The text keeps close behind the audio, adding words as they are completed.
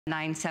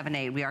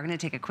978. We are going to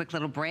take a quick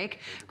little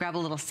break, grab a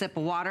little sip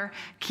of water.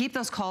 Keep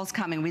those calls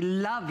coming. We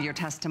love your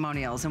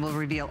testimonials, and we'll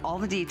reveal all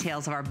the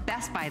details of our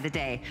best buy of the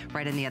day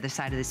right on the other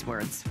side of these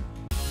words.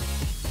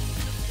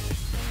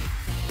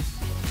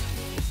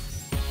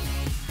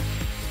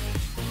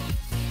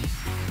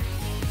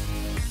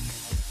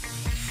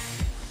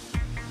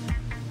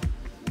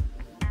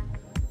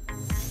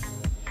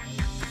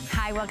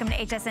 Hi, welcome to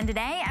HSN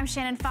Today. I'm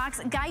Shannon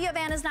Fox. Guy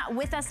Giovanna's not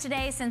with us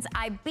today since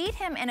I beat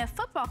him in a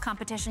football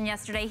competition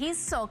yesterday. He's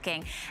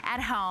sulking at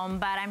home,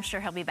 but I'm sure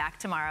he'll be back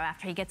tomorrow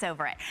after he gets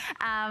over it.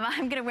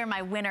 I'm gonna wear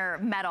my winner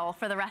medal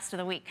for the rest of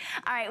the week.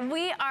 All right,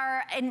 we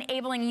are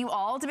enabling you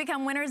all to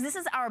become winners. This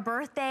is our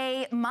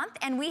birthday month,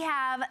 and we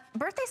have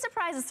birthday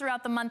surprises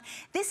throughout the month.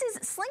 This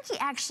is, Slinky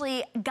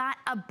actually got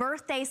a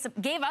birthday,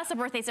 gave us a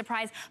birthday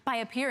surprise by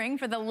appearing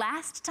for the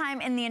last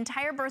time in the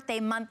entire birthday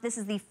month. This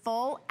is the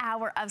full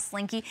hour of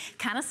Slinky.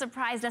 Kind of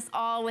surprised us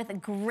all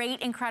with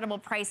great, incredible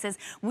prices.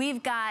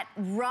 We've got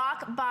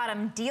rock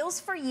bottom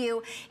deals for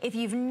you. If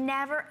you've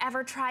never,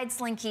 ever tried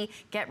Slinky,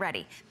 get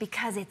ready,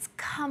 because it's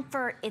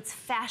comfort, it's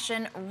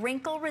fashion,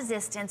 wrinkle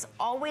resistance,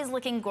 always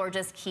looking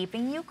gorgeous,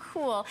 keeping you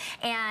cool.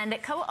 And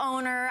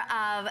co-owner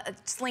of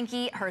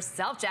Slinky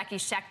herself, Jackie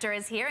Schechter,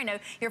 is here. I know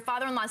your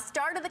father-in-law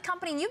started the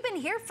company, and you've been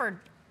here for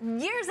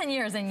years and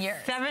years and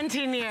years.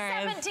 17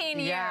 years. 17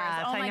 years.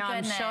 Yes, oh my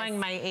goodness. I'm showing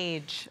my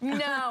age.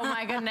 No,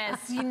 my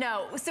goodness. You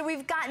know, so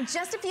we've got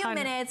just a few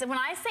minutes. When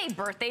I say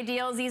birthday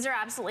deals, these are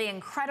absolutely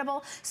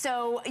incredible.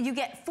 So you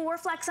get 4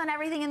 flex on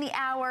everything in the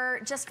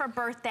hour just for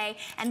birthday,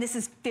 and this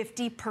is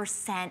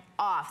 50%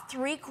 off.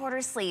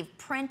 3/4 sleeve,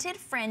 printed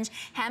fringe,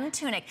 hem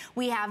tunic.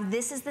 We have,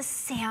 this is the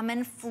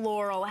salmon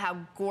floral. How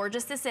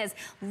gorgeous this is.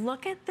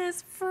 Look at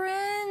this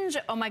fringe.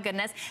 Oh my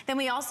goodness. Then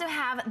we also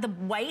have the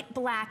white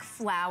black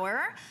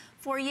flower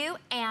for you,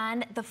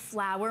 and the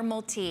flower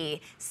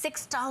multi,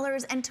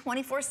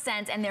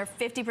 $6.24, and they're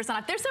 50%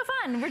 off. They're so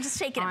fun. We're just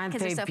shaking them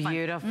because they're so fun.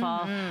 Aren't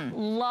they beautiful?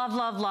 Love,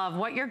 love, love.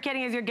 What you're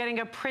getting is you're getting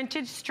a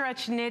printed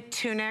stretch knit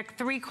tunic,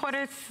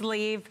 3/4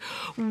 sleeve,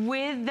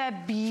 with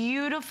that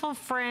beautiful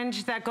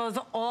fringe that goes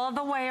all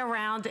the way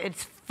around.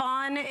 It's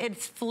fun,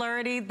 it's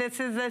flirty. This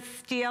is a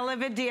steal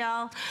of a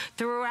deal.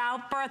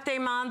 Throughout birthday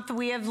month,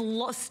 we have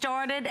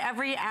started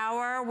every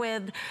hour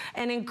with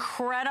an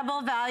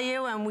incredible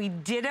value, and we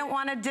didn't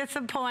want to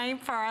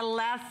disappoint for our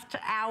last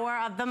hour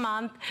of the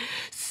month.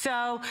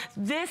 So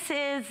this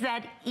is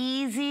that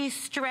easy,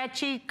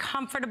 stretchy,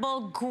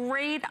 comfortable,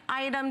 great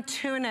item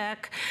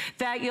tunic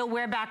that you'll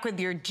wear back with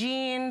your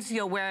jeans,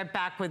 you'll wear it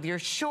back with your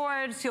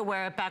shorts, you'll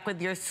wear it back with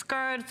your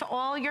skirts,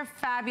 all your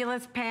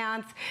fabulous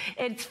pants.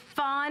 It's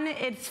fun,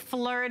 it's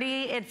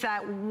flirty, it's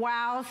that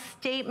wow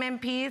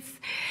statement piece,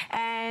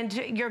 and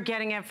you're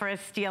getting it for a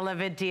steal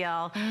of a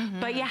deal.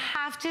 But you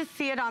have to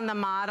see it on the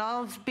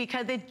models,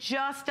 because it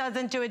just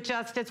doesn't do it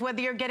justice.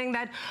 Whether you're getting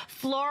that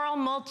floral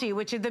multi,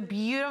 which is the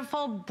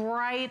beautiful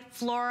bright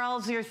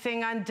florals you're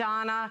seeing on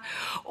Donna,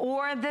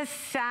 or the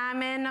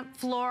salmon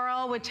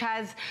floral, which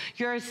has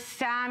your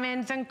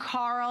salmons and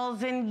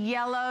corals and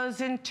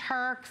yellows and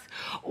turks,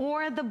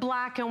 or the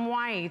black and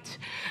white.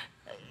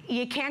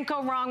 You can't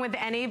go wrong with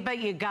any, but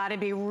you gotta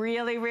be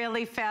really,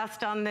 really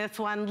fast on this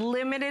one.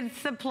 Limited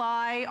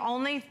supply,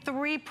 only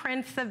 3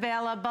 prints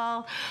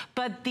available,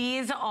 but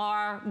these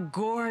are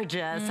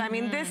gorgeous. I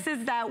mean, this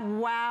is that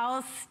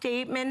wow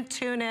statement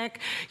tunic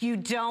you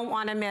don't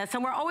wanna miss.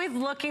 And we're always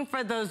looking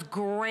for those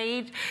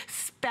great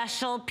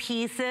special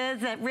pieces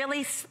that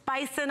really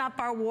spicing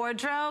up our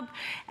wardrobe.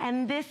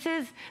 And this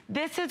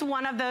is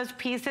one of those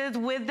pieces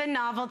with the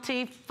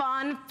novelty,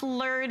 fun,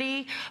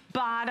 flirty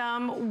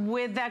bottom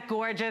with that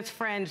gorgeous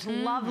fringe.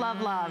 Love,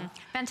 love, love.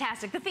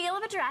 Fantastic. The feel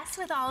of a dress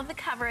with all of the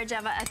coverage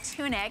of a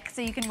tunic,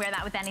 so you can wear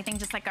that with anything,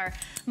 just like our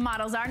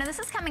models are. Now this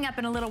is coming up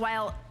in a little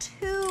while,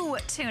 2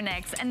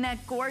 tunics, and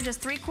that gorgeous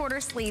 3/4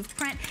 sleeve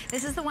print.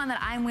 This is the one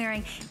that I'm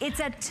wearing. It's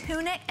a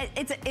tunic,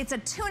 it's a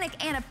tunic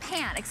and a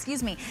pant,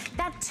 excuse me.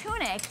 That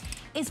tunic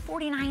is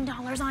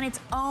 $49 on its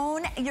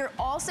own. You're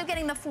also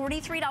getting the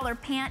 $43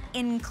 pant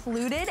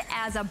included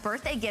as a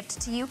birthday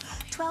gift to you,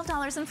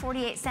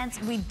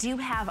 $12.48. We do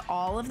have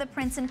all of the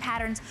prints and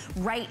patterns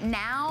right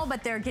now,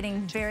 but they're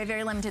getting very,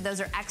 very limited. Those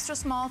are extra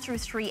small through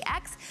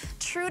 3X.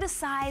 True to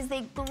size,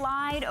 they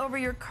glide over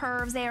your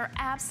curves. They are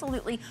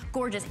absolutely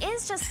gorgeous.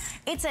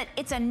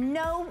 It's a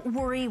no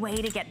worry way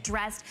to get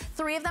dressed.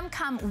 3 of them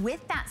come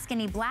with that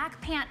skinny black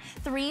pant,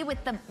 3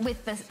 with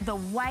the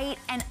white,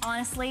 and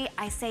honestly,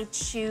 I say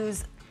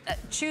choose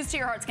to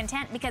your heart's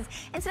content, because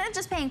instead of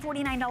just paying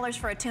 $49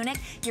 for a tunic,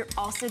 you're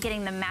also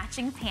getting the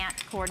matching pant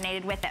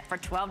coordinated with it for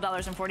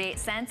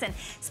 $12.48. And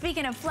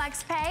speaking of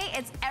flex pay,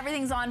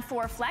 everything's on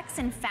for flex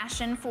and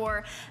fashion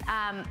for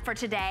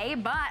today,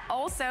 but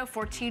also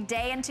for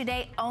today and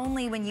today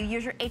only. When you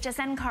use your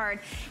HSN card,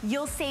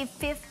 you'll save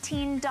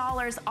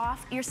 $15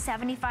 off your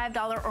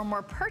 $75 or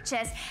more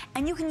purchase,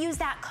 and you can use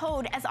that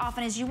code as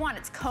often as you want.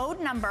 It's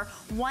code number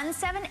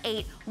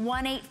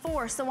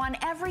 178184. So on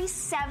every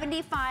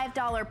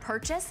 $75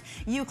 purchase,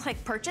 you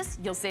click purchase,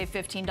 you'll save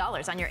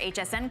 $15 on your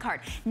HSN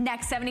card.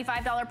 Next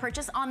 $75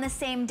 purchase on the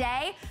same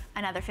day,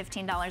 another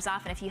 $15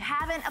 off. And if you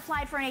haven't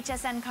applied for an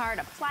HSN card,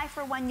 apply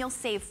for one, you'll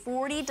save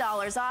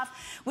 $40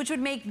 off, which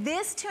would make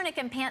this tunic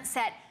and pants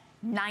set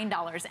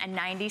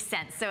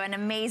 $9.90. So an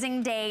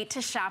amazing day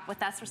to shop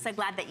with us. We're so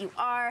glad that you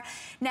are.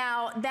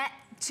 Now, that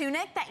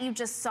tunic that you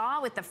just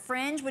saw with the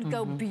fringe would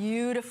go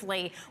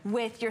beautifully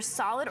with your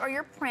solid or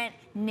your print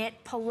knit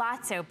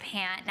palazzo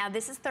pant. Now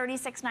this is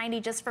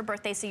 $36.90 just for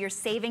birthday, so you're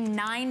saving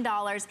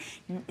 $9.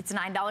 It's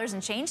 $9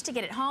 and change to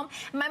get it home.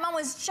 My mom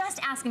was just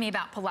asking me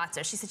about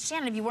palazzo. She said,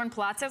 Shannon, have you worn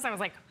palazzos? I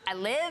was like, I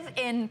live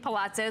in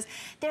palazzos.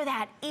 They're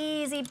that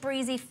easy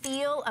breezy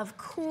feel of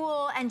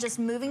cool and just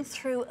moving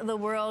through the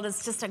world.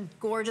 It's just a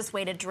gorgeous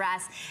way to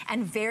dress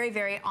and very,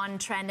 very on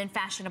trend and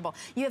fashionable.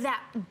 You have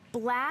that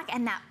black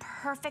and that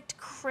perfect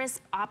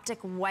crisp optic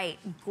white,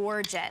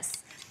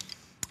 gorgeous.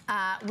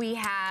 We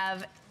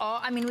have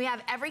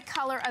every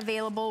color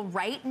available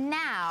right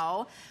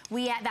now.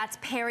 That's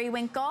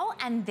periwinkle,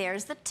 and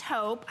there's the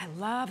taupe. I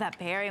love that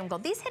periwinkle.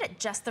 These hit at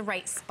just the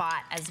right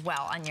spot as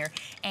well on your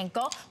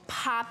ankle.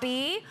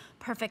 Poppy,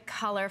 perfect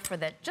color for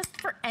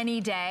just for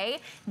any day.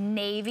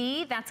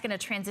 Navy, that's gonna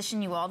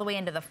transition you all the way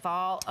into the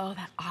fall. Oh,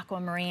 that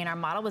aquamarine, our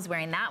model was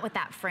wearing that with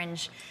that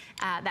fringe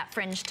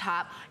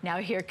top. Now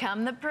here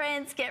come the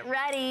prints, get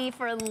ready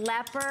for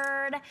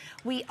leopard.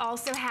 We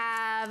also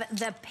have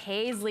the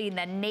paisley,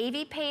 the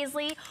navy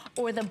paisley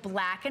or the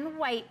black and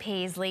white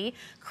paisley.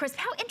 Crisp,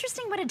 how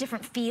interesting, what a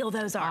different feel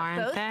those are.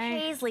 Aren't Both they?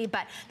 paisley,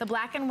 but the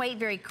black and white,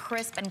 very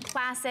crisp and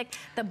classic.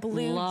 The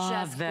blue,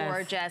 just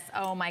gorgeous.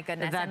 Oh my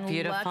goodness. Is that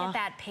beautiful? Look at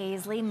that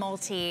paisley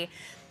multi.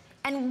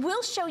 And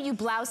we'll show you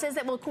blouses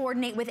that will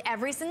coordinate with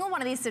every single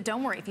one of these, so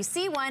don't worry. If you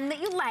see one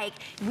that you like,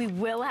 we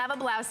will have a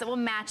blouse that will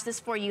match this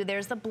for you.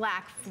 There's the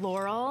black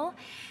floral,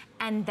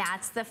 and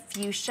that's the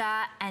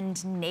fuchsia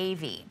and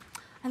navy.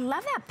 I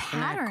love that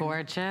pattern. Isn't that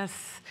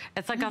gorgeous?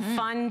 It's like a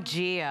fun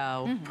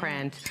geo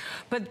print.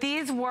 But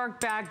these work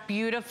back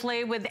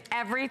beautifully with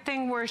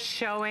everything we're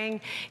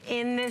showing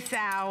in this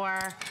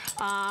hour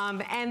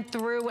and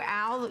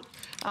throughout.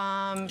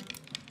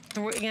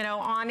 You know,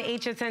 on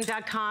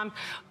hsn.com.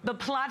 The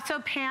palazzo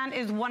pant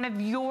is one of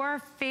your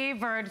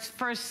favorites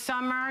for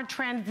summer,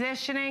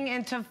 transitioning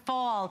into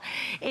fall.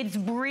 It's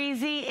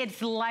breezy,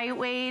 it's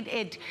lightweight,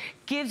 it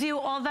gives you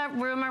all that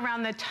room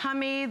around the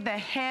tummy, the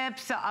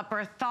hips, the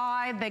upper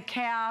thigh, the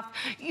calf.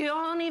 You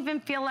don't even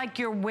feel like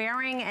you're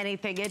wearing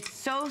anything. It's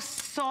so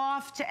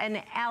soft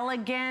and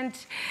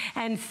elegant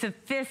and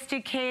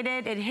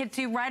sophisticated. It hits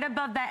you right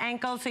above the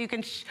ankle so you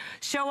can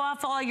show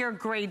off all your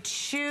great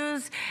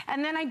shoes.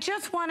 And then I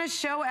just want to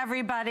show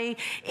everybody,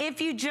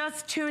 if you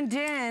just tuned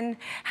in,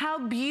 how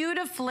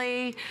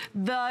beautifully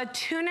the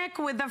tunic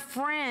with the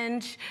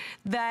fringe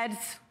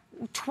that's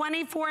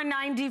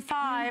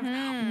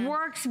 $24.95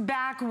 works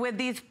back with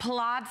these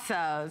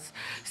palazzos.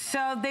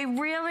 So they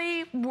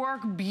really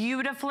work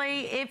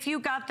beautifully. If you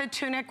got the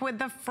tunic with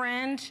the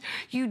fringe,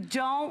 you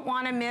don't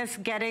want to miss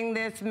getting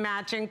this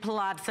matching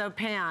palazzo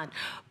pant.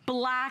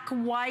 Black,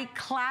 white,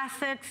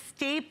 classic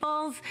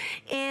staples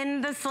in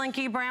the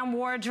Slinky brand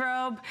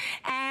wardrobe.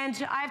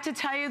 And I have to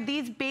tell you,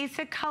 these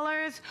basic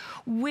colors,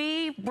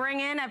 we bring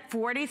in at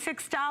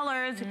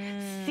 $46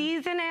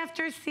 season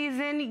after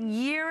season,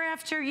 year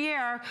after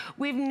year.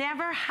 We've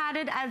never had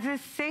it as a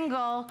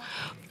single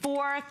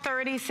for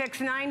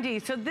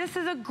 $36.90. So this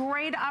is a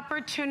great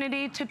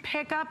opportunity to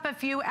pick up a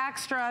few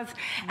extras.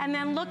 And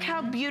then look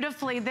how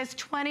beautifully this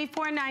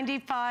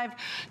 $24.95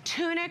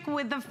 tunic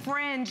with the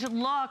fringe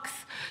looks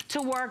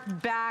to work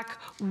back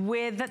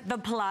with the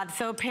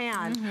palazzo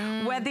pant.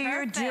 Whether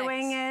you're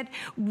doing it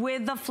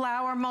with the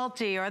flower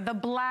multi or the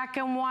black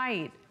and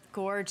white.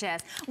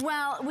 Gorgeous.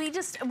 Well, we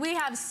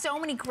have so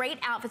many great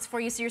outfits for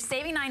you, so you're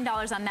saving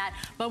 $9 on that,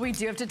 but we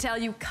do have to tell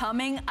you,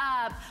 coming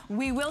up,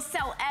 we will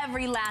sell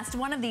every last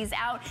one of these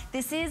out.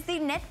 This is the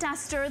knit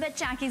duster that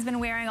Jackie's been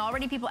wearing.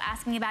 Already people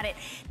asking about it.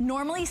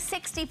 Normally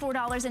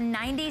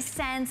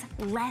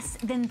 $64.90, less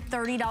than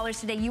 $30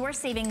 today. You are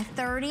saving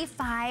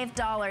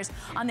 $35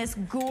 on this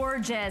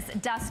gorgeous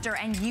duster,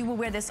 and you will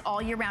wear this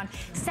all year round.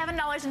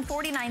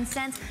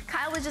 $7.49.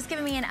 Kyle was just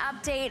giving me an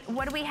update.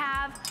 What do we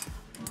have?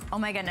 Oh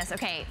my goodness,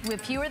 okay.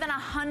 With fewer than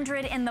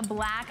 100 in the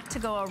black to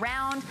go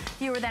around,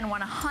 fewer than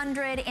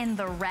 100 in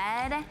the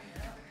red,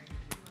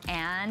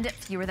 and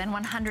fewer than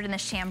 100 in the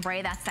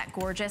chambray. That's that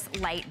gorgeous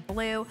light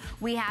blue.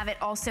 We have it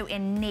also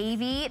in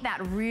navy,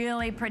 that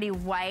really pretty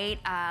white,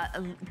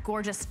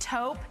 gorgeous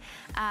taupe,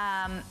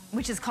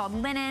 which is called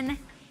linen.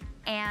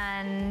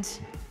 And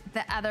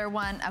the other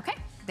one, okay,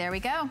 there we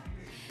go.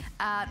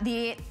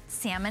 The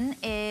salmon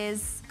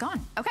is gone,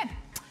 okay.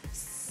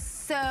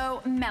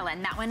 So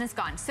melon, that one is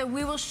gone. So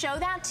we will show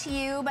that to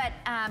you, but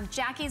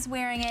Jackie's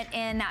wearing it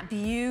in that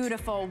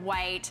beautiful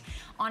white.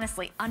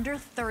 Honestly, under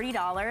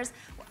 $30.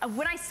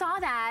 when I saw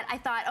that, I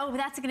thought, oh,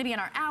 that's gonna be in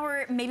our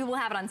hour. Maybe we'll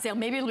have it on sale.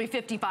 Maybe it'll be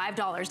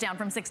 $55 down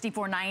from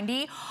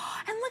 $64.90.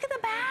 And look at the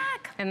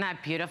back. Isn't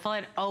that beautiful?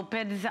 It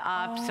opens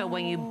up, so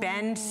when you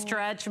bend,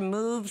 stretch,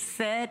 move,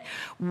 sit,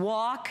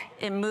 walk,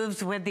 it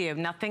moves with you.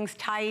 Nothing's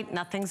tight,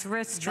 nothing's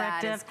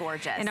restrictive. That is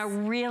gorgeous. And a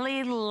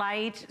really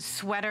light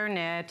sweater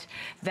knit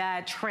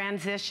that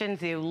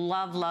transitions you.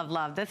 Love, love,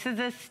 love. This is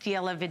a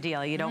steal of a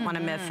deal. You don't want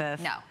to miss this.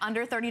 No,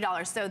 under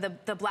 $30. So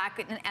the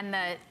black and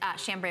the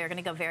chambray are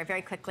gonna go very,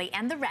 very quickly,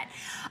 and the red.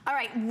 All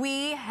right,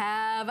 we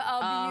have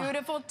a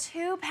beautiful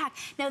 2-pack.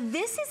 Now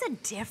this is a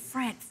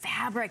different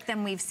fabric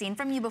than we've seen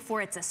from you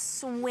before. It's a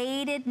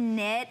suede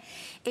knit.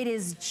 It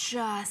is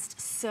just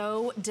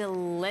so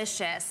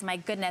delicious. My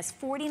goodness,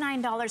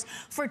 $49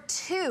 for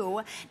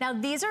 2. Now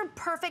these are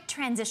perfect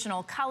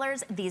transitional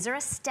colors. These are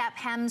a step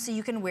hem, so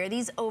you can wear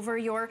these over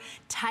your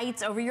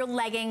tights, over your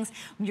leggings.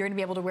 You're gonna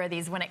be able to wear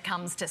these when it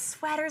comes to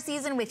sweater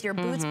season with your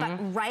boots, but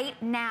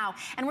right now,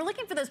 and we're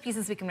looking for those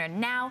pieces we can wear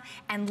now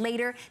and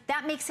later.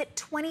 That makes it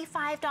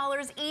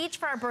 $25 each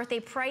for our birthday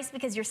price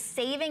because you're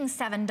saving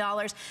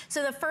 $7.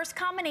 So the first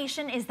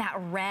combination is that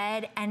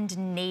red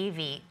and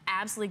navy.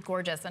 Absolutely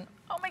gorgeous. And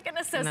oh my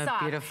goodness, so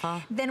soft.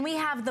 Beautiful. Then we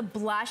have the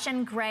blush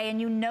and gray, and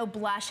you know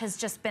blush has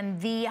just been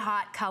the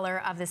hot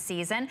color of the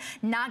season.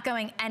 Not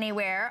going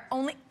anywhere.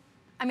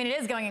 I mean,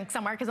 it is going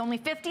somewhere because only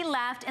 50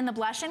 left in the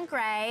blush and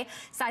gray.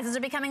 Sizes are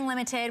becoming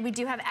limited. We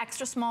do have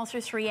extra small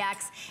through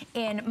 3X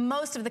in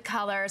most of the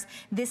colors.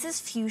 This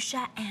is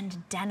fuchsia and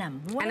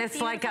denim. What and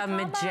it's like a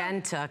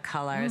magenta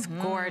color. It's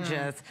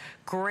gorgeous.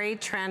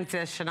 Great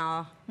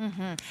transitional.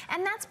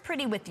 And that's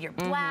pretty with your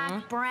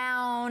black,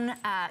 brown,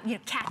 you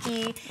know,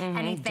 khaki,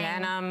 anything.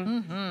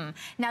 Denim.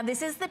 Now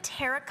this is the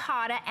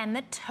terracotta and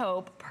the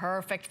taupe,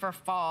 perfect for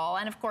fall,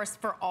 and of course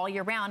for all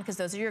year round because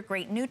those are your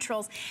great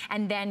neutrals.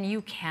 And then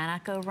you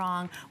cannot go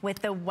wrong with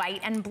the white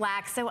and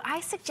black. So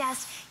I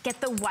suggest get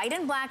the white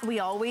and black. We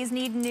always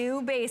need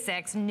new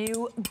basics,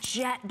 new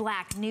jet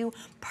black, new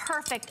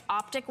perfect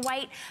optic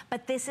white.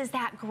 But this is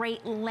that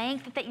great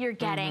length that you're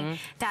getting,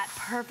 that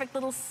perfect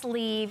little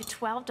sleeve,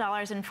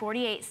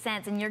 $12.48.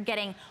 And you're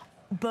getting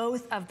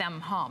both of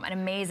them home. An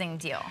amazing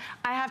deal.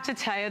 I have to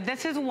tell you,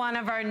 this is one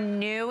of our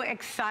new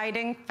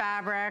exciting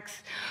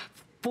fabrics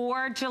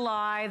for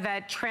July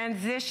that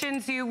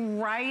transitions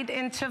you right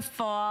into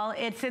fall.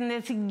 It's in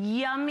this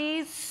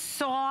yummy,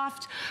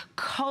 soft,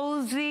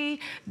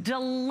 cozy,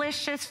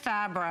 delicious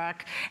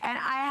fabric. And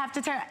I have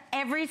to tell you,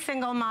 every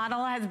single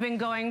model has been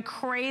going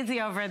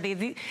crazy over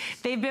these.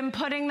 They've been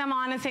putting them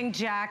on and saying,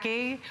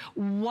 Jackie,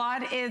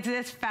 what is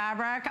this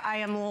fabric? I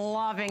am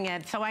loving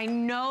it. So I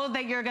know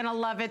that you're gonna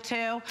love it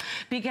too,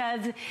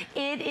 because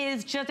it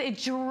is just,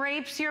 it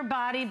drapes your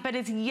body, but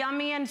it's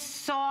yummy and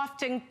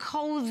soft and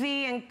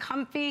cozy and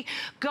comfy.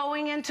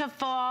 Going into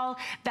fall,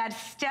 that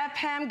step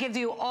hem gives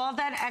you all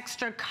that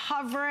extra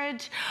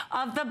coverage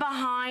of the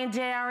behind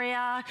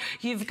area.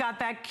 You've got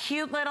that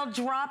cute little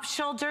drop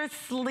shoulder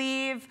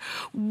sleeve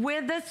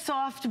with a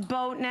soft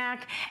boat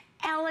neck.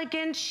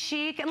 Elegant,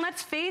 chic, and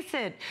let's face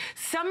it,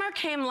 summer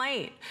came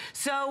late.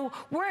 So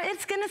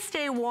it's gonna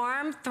stay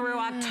warm through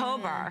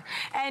October.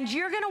 And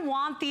you're gonna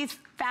want these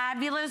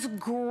fabulous,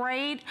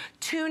 great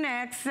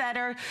tunics that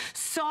are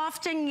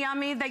soft and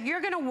yummy that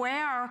you're gonna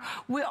wear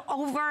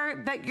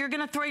over, that you're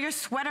gonna throw your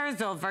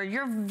sweaters over,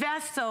 your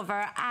vests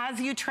over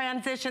as you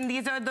transition.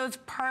 These are those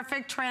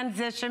perfect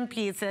transition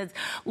pieces.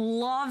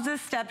 Love the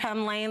step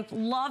hem length,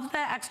 love the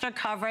extra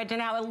coverage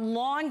and how it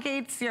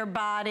elongates your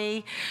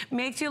body,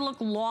 makes you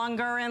look longer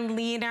and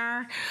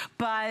leaner.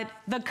 But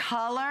the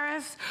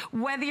colors,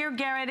 whether you're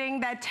getting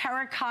that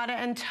terracotta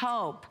and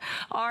taupe,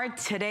 our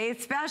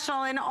today's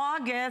special in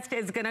August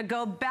is gonna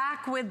go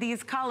back with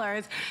these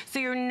colors, so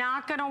you're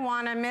not gonna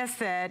wanna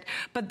miss it.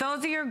 But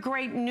those are your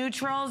great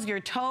neutrals, your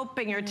taupe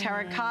and your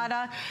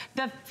terracotta.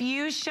 The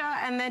fuchsia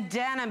and the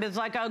denim is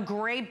like a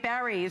great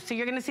berry. So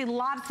you're gonna see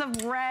lots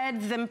of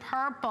reds and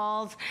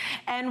purples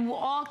and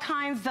all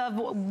kinds of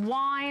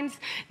wines.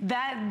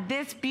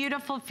 This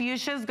beautiful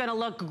fuchsia is gonna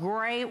look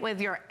great with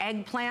your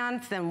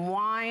eggplants and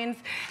wines,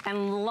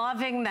 and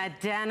loving that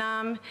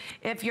denim.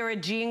 If you're a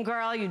jean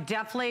girl, you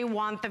definitely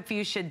want the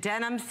fuchsia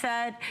denim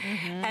set.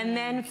 And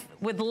then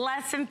with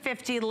less than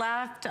 50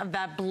 left of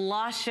that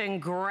blush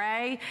and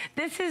gray,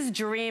 this is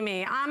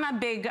dreamy.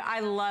 I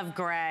love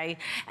gray.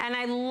 And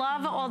I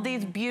love all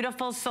these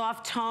beautiful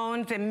soft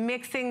tones and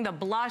mixing the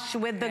blush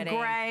with the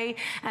gray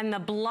and the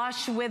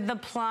blush with the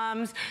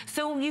plums.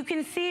 So you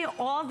can see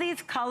all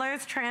these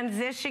colors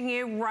transition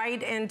you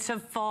right into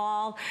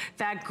fall.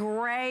 That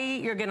gray,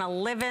 you're gonna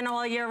live in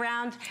all year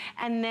round.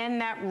 And then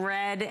that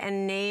red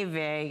and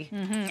navy.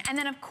 And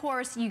then of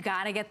course, you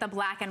gotta get the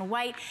black and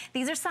white.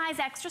 These are size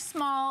extra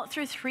small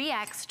through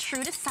 3X,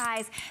 true to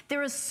size.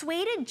 They're a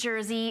suede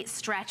jersey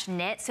stretch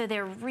knit, so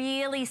they're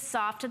really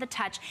soft to the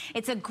touch.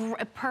 It's a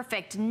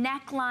perfect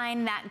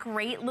neckline, that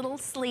great little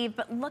sleeve,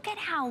 but look at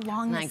how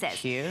long this is.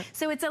 Cute.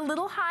 So it's a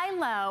little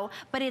high-low,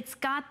 but it's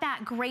got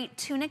that great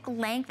tunic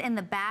length in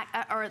the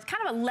back, or it's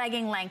kind of a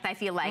legging length, I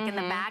feel like, in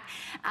the back.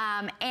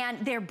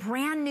 And they're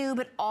brand new,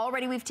 but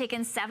already we've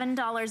taken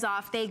 $7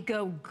 off. They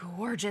go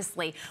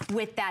gorgeously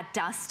with that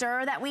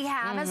duster that we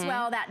have as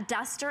well. That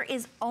duster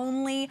is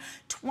only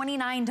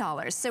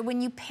 $29. So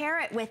when you pair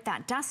it with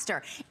that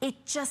duster,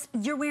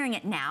 you're wearing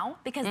it now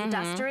because the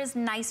duster is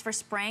nice for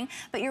spring,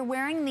 but you're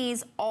wearing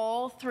these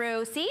all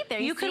through. See, there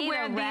you could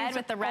wear these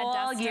with the red all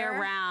duster. year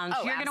round.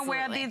 Oh, you're gonna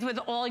wear these with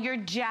all your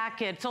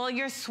jackets, all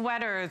your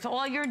sweaters,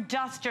 all your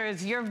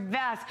dusters, your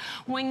vests.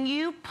 When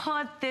you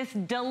put this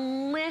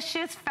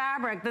delicious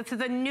fabric, this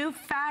is a new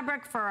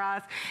fabric for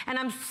us, and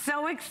I'm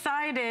so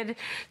excited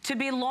to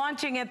be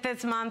launching it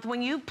this month.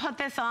 When you put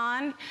this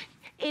on,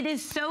 it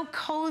is so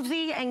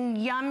cozy and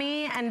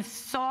yummy and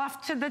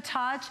soft to the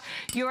touch.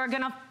 You're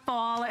gonna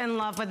fall in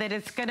love with it.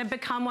 It's gonna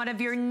become one of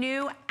your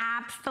new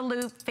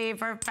absolute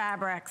favorite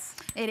fabrics.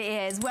 It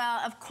is. Well,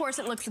 of course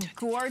it looks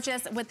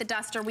gorgeous with the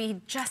duster.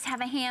 We just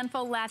have a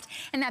handful left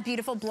in that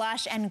beautiful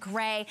blush and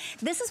gray.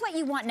 This is what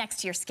you want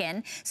next to your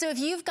skin. So if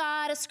you've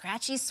got a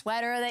scratchy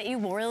sweater that you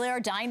really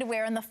are dying to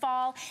wear in the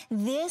fall,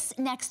 this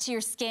next to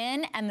your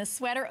skin and the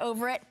sweater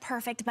over it,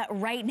 perfect. But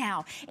right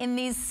now, in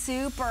these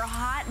super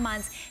hot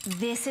months,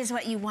 this is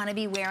what you want to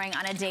be wearing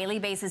on a daily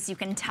basis. You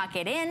can tuck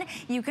it in,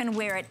 you can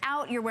wear it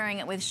out, you're wearing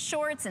it with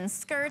shorts and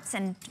skirts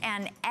and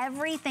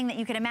everything that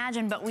you can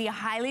imagine, but we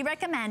highly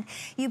recommend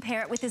you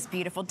pair it with this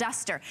beautiful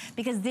duster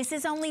because this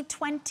is only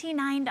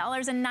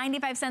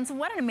 $29.95.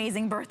 What an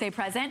amazing birthday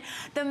present.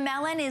 The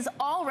melon is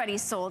already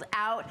sold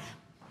out.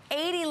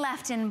 80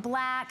 left in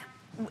black,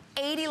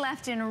 80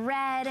 left in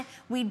red.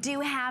 We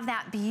do have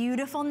that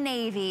beautiful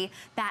navy,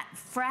 that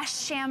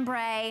fresh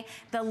chambray,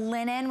 the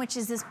linen, which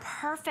is this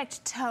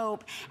perfect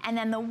taupe, and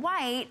then the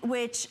white,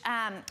 which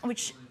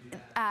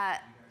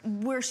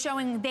we're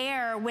showing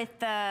there with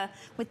that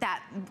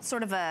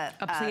sort of a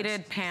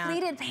pleated pant.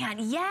 Pleated pant,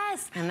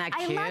 yes. Isn't that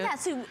cute? I love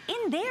that. So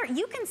in there,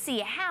 you can see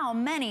how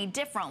many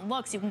different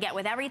looks you can get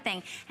with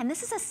everything. And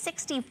this is a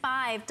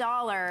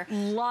 $65.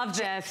 Love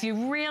this.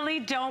 You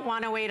really don't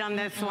want to wait on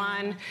this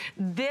one.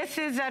 This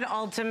is an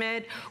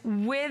ultimate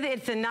with,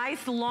 it's a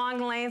nice long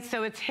length,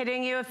 so it's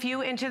hitting you a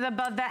few inches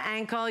above the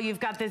ankle. You've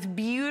got this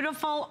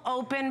beautiful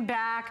open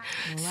back.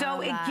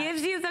 So it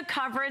gives you the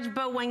coverage,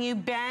 but when you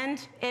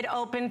bend, it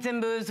opens and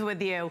moves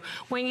with you.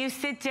 When you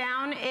sit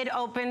down, it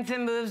opens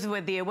and moves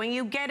with you. When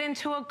you get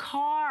into a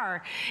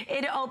car,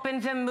 it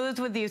opens and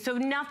moves with you. So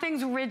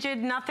nothing's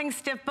rigid, nothing's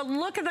stiff, but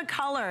look at the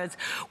colors.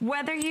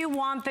 Whether you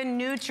want the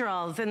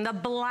neutrals and the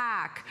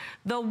black,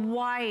 the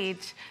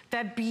white,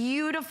 that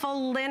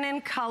beautiful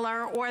linen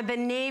color, or the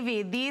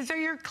navy, these are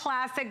your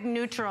classic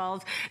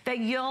neutrals that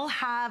you'll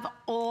have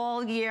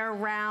all year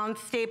round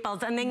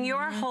staples. And then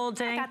you're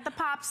holding... I got the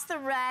pops, the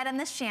red, and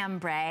the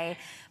chambray.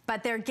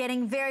 But they're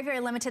getting very, very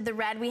limited. The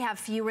red, we have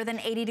fewer than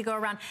 80 to go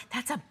around.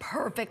 That's a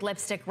perfect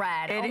lipstick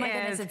red. Oh my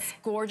goodness, it's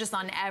gorgeous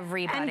on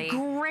everybody.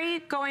 And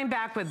great going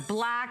back with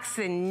blacks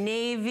and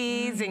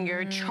navies and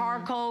your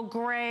charcoal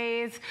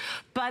grays.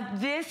 But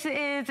this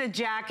is a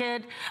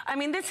jacket. I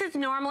mean, this is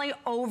normally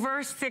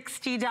over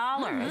 $60.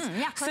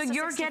 Yeah, so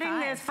you're getting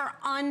this for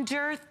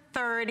under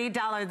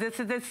 $30.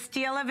 This is a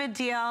steal of a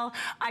deal.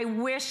 I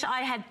wish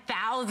I had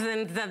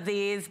thousands of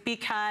these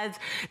because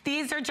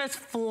these are just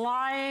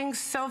flying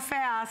so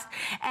fast.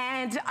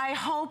 And I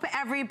hope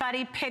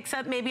everybody picks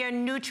up maybe a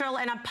neutral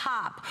and a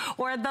pop,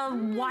 or the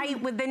white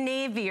with the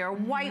navy, or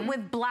white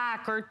with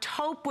black, or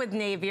taupe with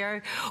navy,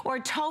 or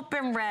taupe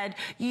and red.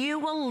 You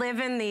will live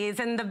in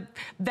these, and the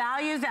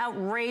value's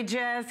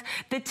outrageous.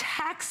 The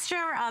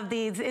texture of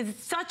these is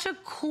such a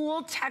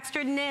cool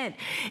textured knit.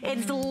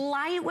 It's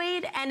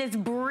lightweight and it's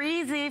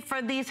breezy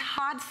for these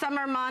hot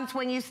summer months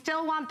when you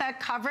still want that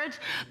coverage,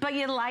 but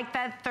you like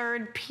that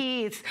third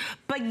piece.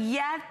 But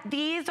yet,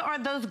 these are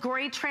those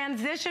great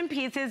transition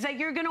pieces that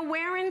you're gonna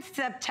wear in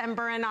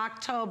September and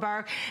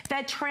October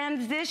that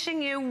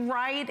transition you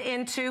right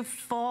into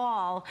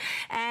fall.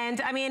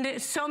 And I mean,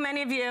 so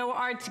many of you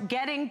are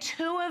getting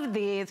 2 of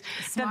these.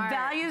 Smart. The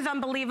value's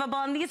unbelievable,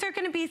 and these are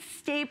gonna be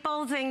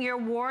staples in your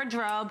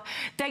wardrobe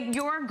that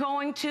you're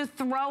going to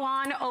throw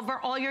on over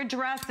all your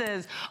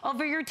dresses,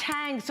 over your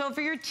tanks, over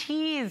your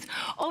tees,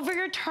 over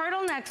your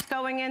turtlenecks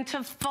going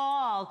into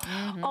fall,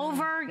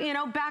 over, you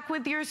know, back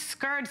with your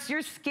skirts,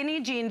 your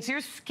skinny jeans, your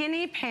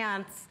skinny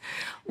pants.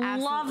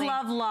 Absolutely.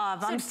 Love, love,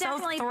 love. I'm so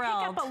thrilled. Definitely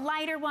pick up a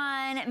lighter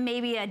one,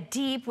 maybe a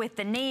deep with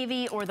the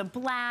navy or the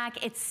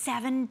black. It's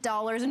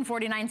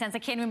 $7.49. I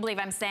can't even believe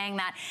I'm saying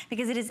that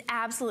because it is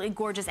absolutely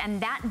gorgeous.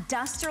 And that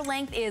duster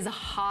length is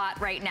hot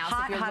right now.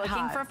 Hot, so if you're looking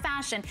hot. for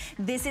fashion,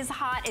 this is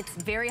hot. It's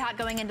very hot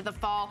going into the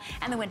fall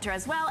and the winter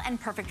as well, and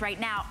perfect right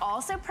now.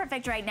 Also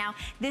perfect right now,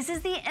 This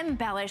is the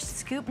embellished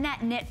scoop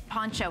net knit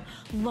poncho.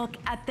 Look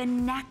at the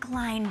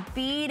neckline,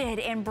 beaded,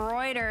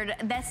 embroidered.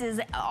 This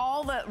is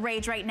all the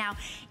rage right now.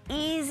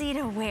 Easy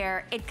to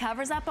wear. It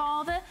covers up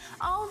all the,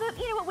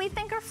 you know, what we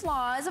think are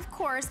flaws, of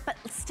course, but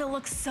still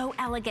looks so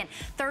elegant.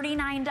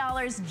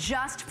 $39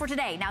 just for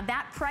today. Now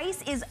that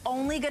price is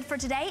only good for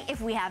today.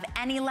 If we have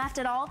any left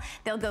at all,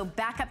 they'll go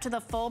back up to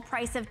the full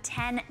price of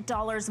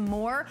 $10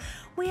 more.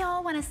 We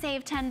all want to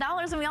save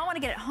 $10 and we all want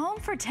to get it home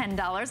for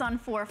 $10 on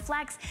 4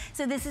 Flex.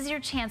 So this is your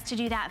chance to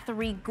do that.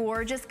 3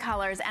 gorgeous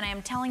colors. And I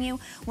am telling you,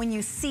 when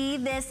you see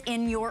this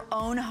in your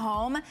own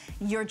home,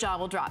 your jaw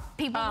will drop.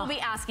 People will be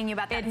asking you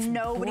about that.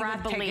 Nobody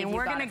would believe you.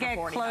 We're going to get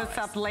close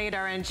up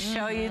later and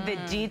show you the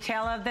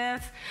detail of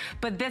this.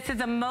 But this is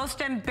the most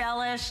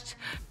embellished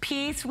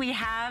piece we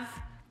have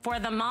for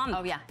the month.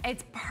 Oh yeah,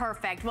 it's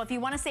perfect. Well, if you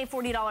want to save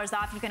 $40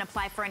 off, you can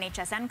apply for an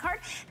HSN card.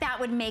 That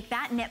would make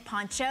that knit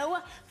poncho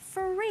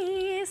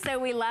free, so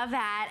we love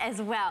that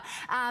as well.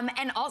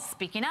 And also,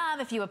 speaking of,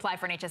 if you apply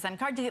for an HSN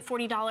card, you get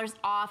 $40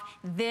 off.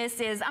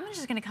 This is, I'm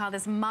just gonna call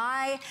this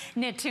my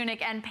knit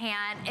tunic and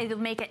pant. It'll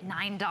make it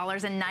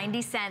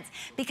 $9.90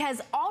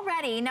 because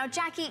already, now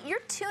Jackie, your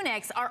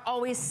tunics are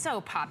always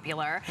so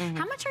popular.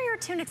 How much are your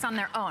tunics on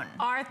their own?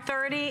 Our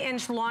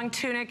 30-inch long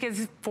tunic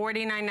is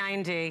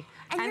 $49.90.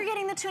 And you're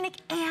getting the tunic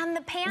and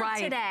the pant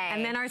today.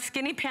 And then our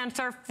skinny pants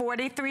are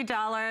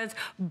 $43.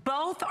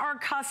 Both are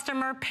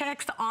customer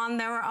picks on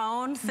their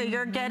own. So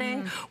you're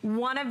getting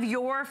one of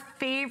your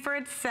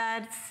favorite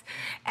sets.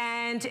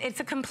 And it's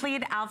a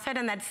complete outfit.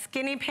 And that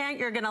skinny pant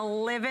you're gonna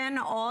live in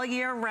all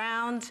year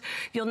round.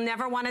 You'll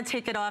never wanna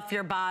take it off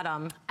your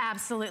bottom.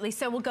 Absolutely.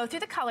 So we'll go through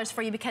the colors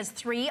for you because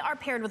 3 are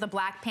paired with a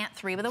black pant,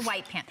 3 with a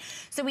white pant.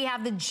 So we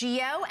have the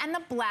Geo and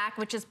the black,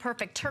 which is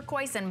perfect.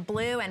 Turquoise and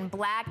blue and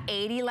black,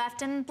 80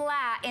 left in black.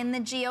 In the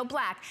Geo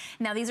black.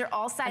 Now these are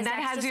all sized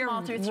extra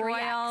small through 3X. And that has your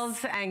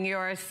royals and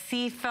your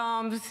sea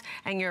foams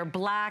and your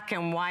black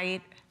and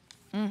white.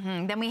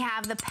 Then we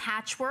have the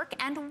patchwork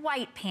and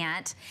white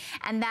pant.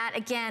 And that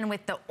again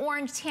with the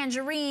orange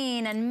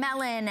tangerine and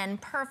melon and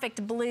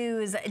perfect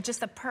blues, just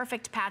the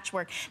perfect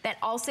patchwork that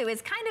also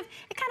is kind of,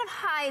 it kind of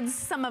hides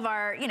some of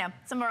our, you know,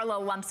 some of our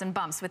little lumps and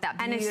bumps with that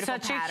beautiful pattern. And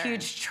it's such a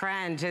huge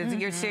trend.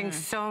 You're seeing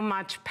so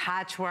much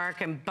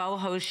patchwork and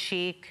boho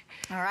chic.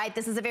 All right,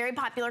 this is a very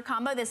popular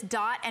combo. This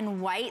dot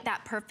and white,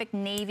 that perfect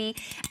navy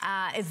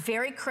is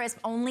very crisp,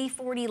 only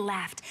 40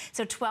 left.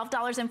 So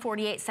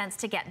 $12.48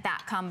 to get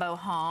that combo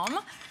home.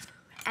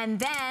 And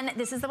then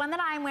this is the one that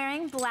I'm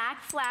wearing,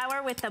 black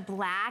flower with the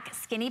black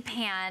skinny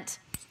pant.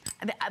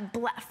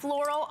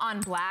 Floral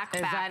on black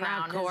background. Is that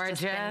not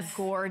gorgeous?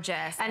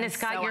 Gorgeous. And it's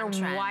got your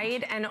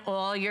white and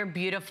all your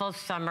beautiful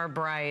summer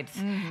brights.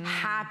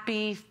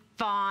 Happy,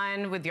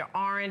 fun with your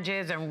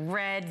oranges and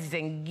reds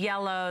and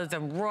yellows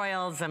and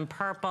royals and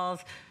purples.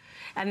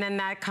 And then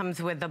that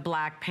comes with the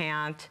black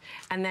pant.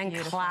 And then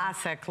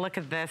classic, look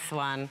at this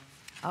one.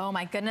 Oh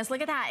my goodness,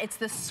 look at that. It's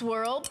the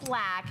swirl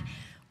black,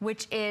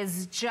 which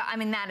is, I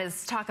mean, that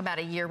is, talk about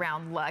a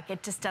year-round look.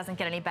 It just doesn't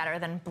get any better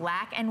than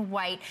black and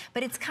white,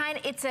 but it's kind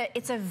of,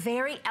 it's a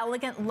very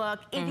elegant look.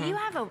 If you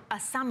have a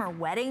summer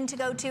wedding to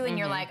go to and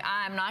you're like,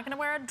 I'm not gonna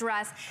wear a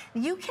dress,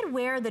 you could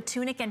wear the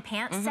tunic and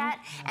pants set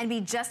and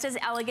be just as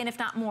elegant, if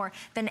not more,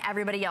 than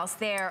everybody else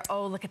there.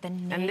 Oh, look at the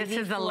navy, and this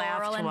is the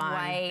last one.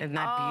 White. Isn't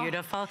that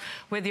beautiful?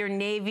 With your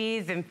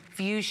navies and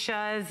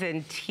fuchsias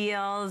and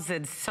teals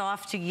and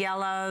soft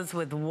yellows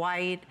with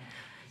white.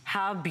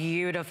 How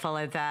beautiful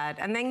is that?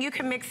 And then you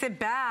can mix it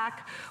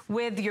back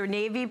with your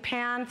navy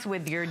pants,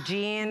 with your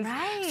jeans.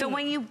 Right. So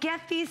when you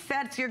get these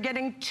sets, you're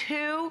getting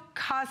 2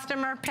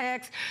 customer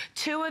picks,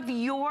 2 of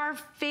your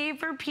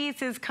favorite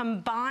pieces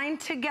combined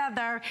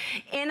together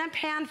in a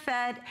pant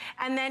set,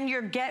 and then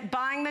you're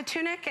buying the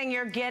tunic and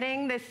you're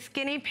getting the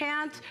skinny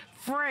pants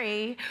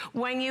free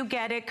when you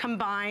get it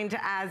combined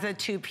as a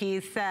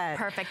 2-piece set.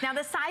 Perfect. Now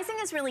the sizing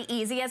is really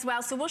easy as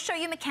well, so we'll show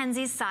you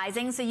Mackenzie's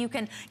sizing so you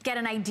can get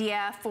an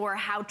idea for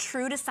how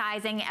true to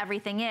sizing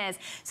everything is.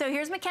 So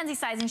here's Mackenzie's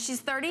sizing. She's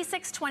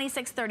 36,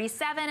 26,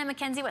 37. And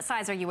Mackenzie, what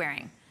size are you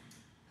wearing?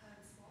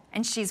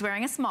 And she's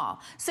wearing a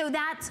small. So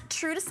that's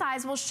true to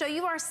size. We'll show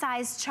you our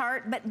size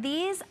chart, but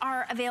these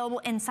are available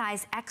in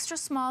size extra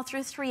small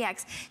through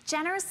 3X.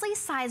 Generously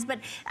sized, but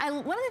one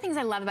of the things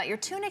I love about your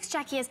tunics,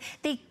 Jackie, is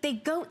they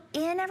go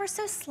in ever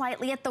so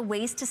slightly at the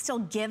waist to still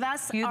give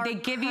us our They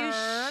give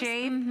curves. You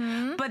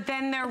shape, but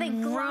then they're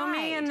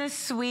roomy in the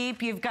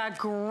sweep. You've got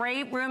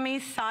great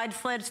roomy side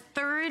slits,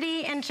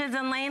 30 inches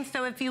in length.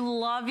 So if you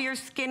love your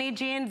skinny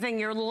jeans and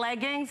your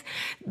leggings,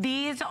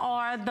 these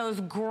are those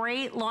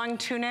great long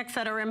tunics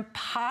that are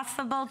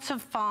impossible to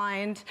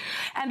find.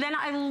 And then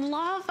I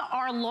love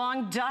our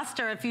long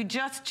duster. If you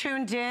just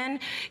tuned in,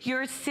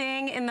 you're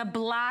seeing in the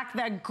black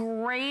that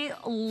great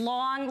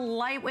long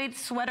lightweight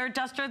sweater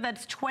duster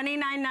that's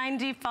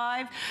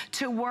 $29.95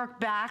 to work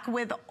back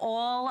with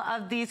all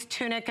of these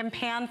tunic and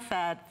pant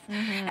sets.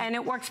 And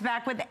it works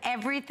back with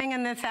everything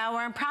in this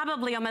hour and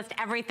probably almost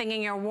everything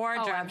in your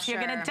wardrobe. So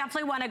you're gonna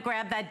definitely wanna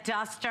grab that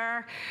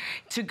duster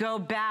to go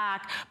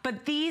back.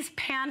 But these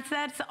pant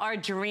sets are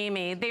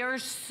dreamy. They are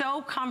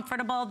so comfortable.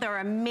 comfortable. They're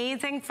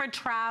amazing for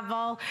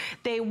travel.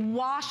 They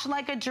wash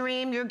like a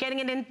dream. You're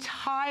getting an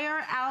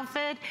entire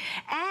outfit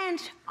and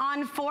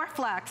on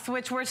 4Flex,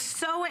 which we're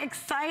so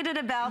excited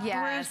about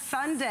through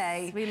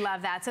Sunday. We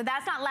love that. So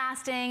that's not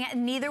lasting.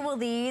 Neither will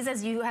these,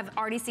 as you have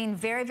already seen,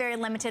 very, very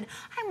limited.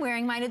 I'm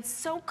wearing mine. It's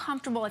so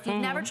comfortable. If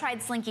you've never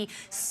tried Slinky,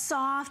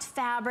 soft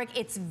fabric.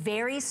 It's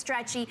very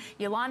stretchy.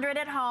 You launder it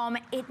at home.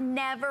 It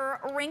never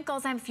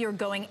wrinkles. And if you're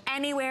going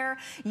anywhere,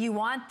 you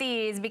want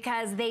these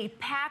because they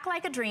pack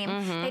like a dream.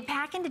 They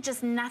pack into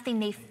just nothing.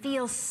 They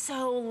feel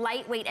so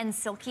lightweight and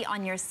silky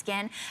on your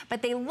skin,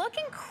 but they look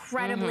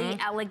incredibly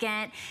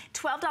elegant.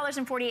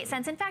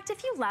 $12.48. In fact,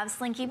 if you love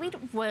Slinky, we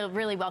will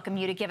really welcome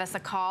you to give us a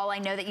call. I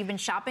know that you've been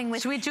shopping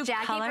with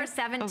Jackie for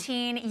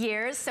 17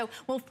 years, so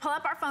we'll pull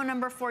up our phone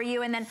number for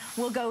you, and then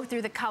we'll go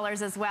through the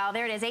colors as well.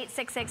 There it is,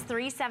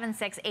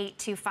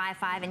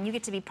 866-376-8255, and you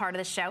get to be part of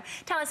the show.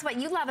 Tell us what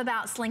you love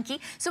about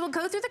Slinky. So we'll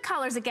go through the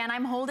colors again.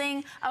 I'm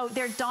holding,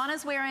 there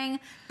Donna's wearing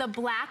the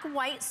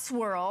black-white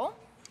swirl.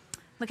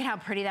 Look at how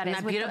pretty that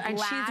is. With the black and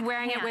she's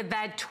wearing pant. it with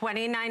that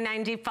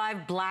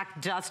 $29.95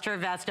 black duster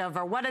vest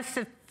over. What a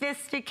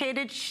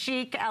sophisticated,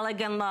 chic,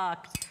 elegant look.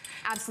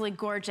 Absolutely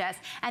gorgeous.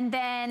 And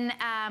then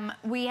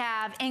we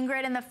have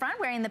Ingrid in the front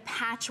wearing the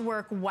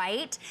patchwork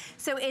white.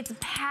 So it's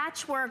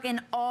patchwork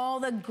in all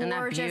the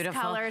gorgeous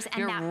colors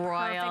and that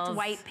perfect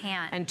white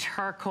pant. And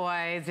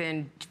turquoise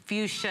and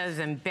fuchsias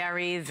and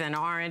berries and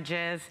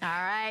oranges. All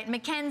right,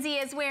 Mackenzie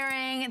is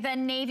wearing the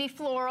navy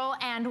floral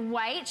and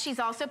white. She's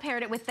also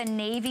paired it with the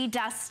navy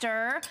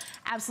duster.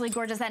 Absolutely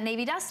gorgeous. That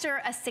navy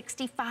duster, a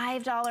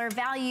 $65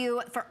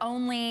 value for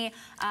only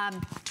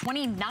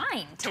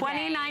 $29 today.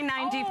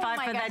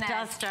 $29.95 for that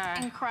duster.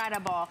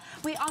 Incredible.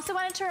 We also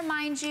wanted to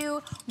remind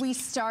you, we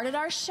started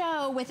our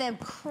show with a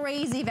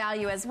crazy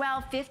value as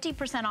well,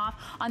 50% off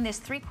on this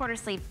 3/4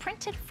 sleeve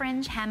printed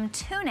fringe hem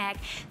tunic.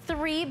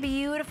 3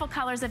 beautiful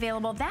colors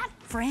available. That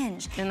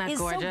fringe is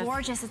so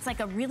gorgeous. It's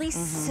like a really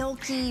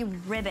silky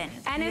ribbon.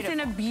 And it's in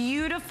a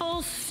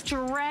beautiful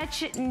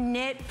stretch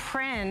knit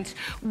print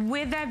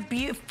with that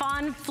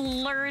fun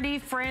flirty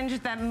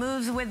fringe that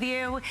moves with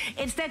you.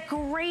 It's that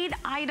great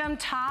item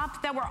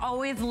top that we're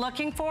always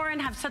looking for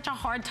and have such a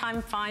hard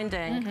time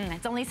finding.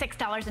 It's only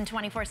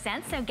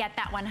 $6.24, so get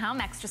that one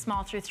home, extra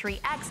small through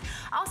 3X.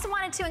 Also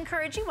wanted to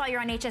encourage you while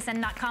you're on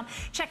hsn.com,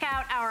 check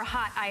out our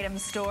hot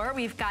items store.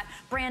 We've got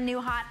brand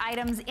new hot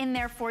items in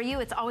there for you.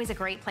 It's always a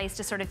great place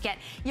to sort of get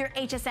your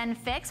HSN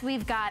fix.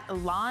 We've got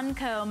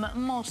Lancome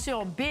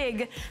Monsieur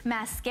Big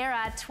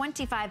Mascara,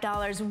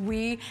 $25.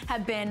 We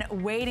have been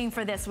waiting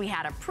for this. We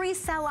had a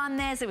pre-sale on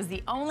this. It was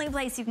the only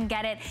place you can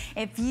get it.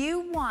 If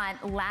you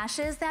want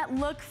lashes that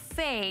look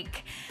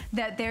fake,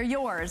 that they're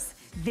yours,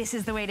 this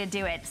is the way to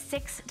do it.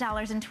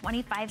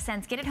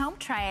 $6.25. Get it home,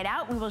 try it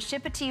out. We will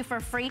ship it to you for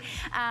free.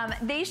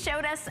 They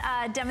showed us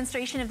a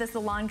demonstration of this,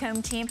 the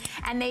Lancome team,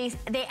 and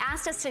they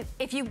asked us to,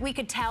 if we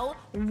could tell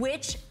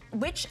which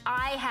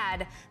eye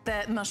had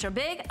the Monsieur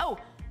Big.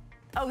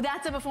 Oh,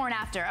 that's a before and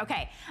after.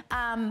 Okay.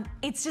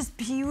 It's just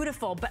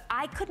beautiful, but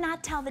I could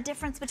not tell the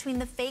difference between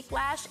the fake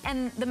lash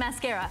and the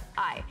mascara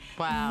eye.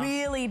 Wow.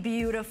 Really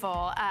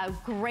beautiful.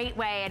 Great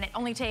way, and it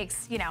only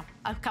takes, you know,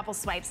 a couple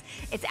swipes.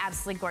 It's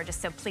absolutely gorgeous,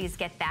 so please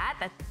get that.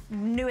 The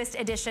newest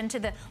addition to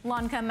the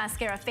Lancome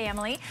mascara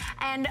family.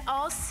 And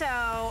also,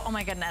 oh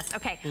my goodness,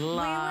 okay. We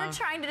were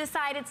trying to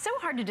decide, it's so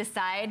hard to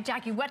decide,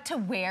 Jackie, what to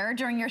wear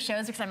during your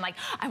shows, because I'm like,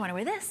 I wanna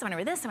wear this, I wanna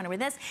wear this, I wanna wear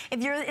this.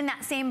 If you're in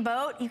that same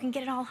boat, you can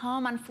get it all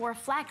home on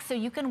 4Flex, so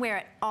you can wear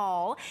it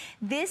all.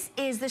 This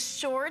is the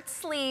short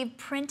sleeve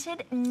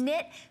printed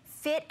knit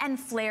fit and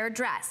flare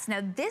dress.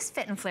 Now this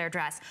fit and flare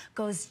dress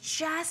goes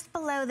just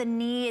below the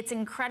knee. It's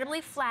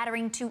incredibly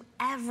flattering to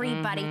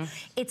everybody.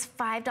 It's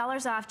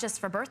 $5 off just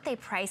for birthday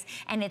price,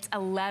 and it's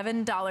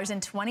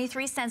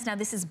 $11.23. Now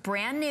this is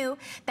brand new.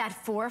 That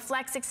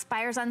 4Flex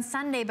expires on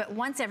Sunday, but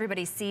once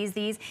everybody sees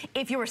these,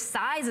 if your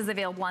size is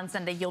available on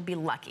Sunday, you'll be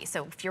lucky.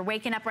 So if you're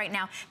waking up right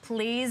now,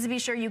 please be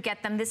sure you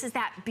get them. This is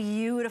that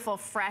beautiful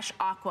fresh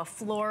aqua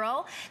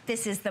floral.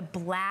 This is the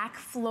black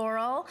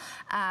floral.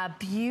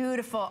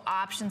 Beautiful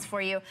options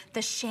for you.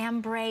 The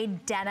chambray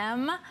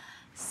denim.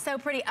 So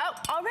pretty. Oh,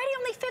 already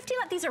only 50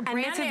 left. These are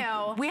brand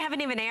new. We haven't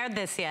even aired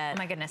this yet. Oh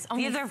my goodness.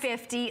 Only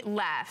 50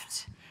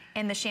 left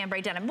in the chambray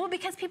denim. Well,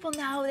 because people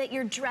know that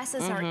your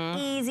dresses are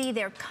easy,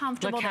 they're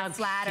comfortable, they're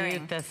flattering.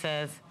 Look how cute this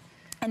is.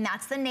 And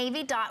that's the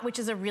navy dot, which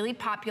is a really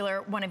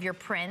popular one of your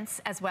prints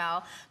as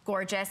well.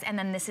 Gorgeous. And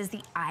then this is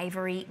the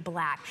ivory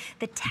black.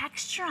 The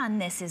texture on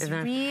this is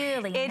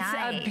really nice. It's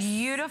a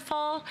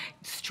beautiful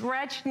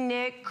stretch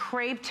knit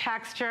crepe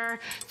texture.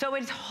 So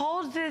it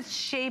holds its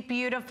shape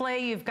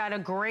beautifully. You've got a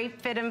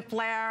great fit and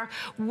flare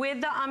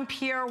with the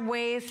Ampere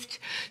waist.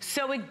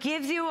 So it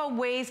gives you a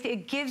waist,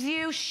 it gives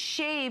you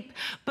shape,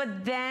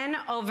 but then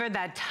over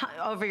that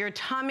over your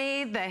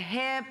tummy, the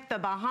hip, the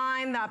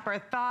behind, the upper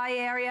thigh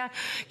area,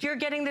 you're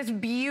getting getting this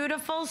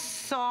beautiful,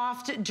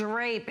 soft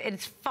drape.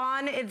 It's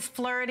fun, it's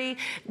flirty.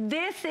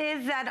 This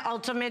is that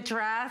ultimate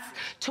dress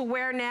to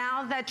wear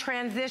now that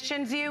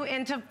transitions you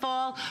into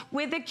fall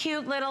with a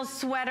cute little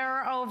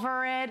sweater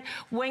over it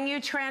when you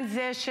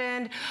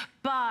transitioned.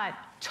 But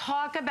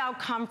talk about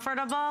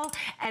comfortable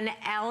and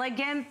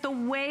elegant. The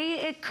way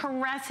it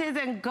caresses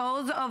and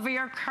goes over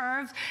your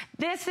curves,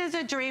 this is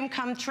a dream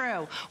come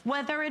true.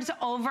 Whether it's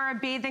over a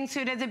bathing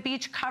suit as a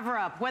beach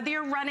cover-up, whether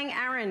you're running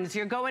errands,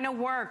 you're going to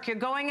work, you're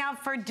going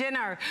out for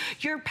dinner,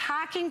 you're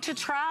packing to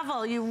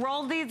travel, you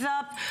roll these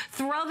up,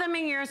 throw them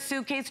in your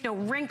suitcase, no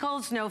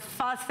wrinkles, no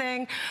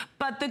fussing,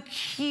 but the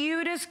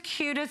cutest,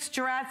 cutest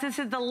dress. This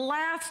is the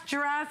last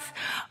dress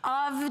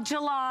of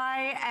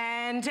July,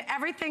 and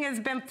everything has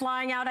been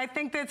flying out. I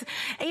think this,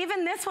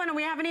 even this one,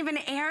 we haven't even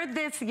aired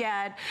this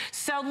yet.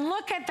 So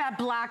look at that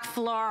black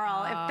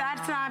floral. If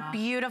that's not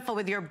beautiful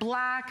with your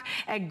black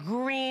and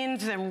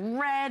greens and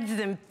reds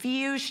and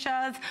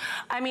fuchsias.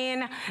 I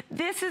mean,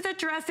 this is a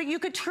dress that you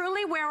could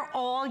truly wear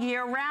all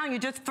year round. You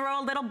just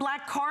throw a little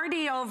black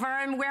cardi over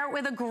and wear it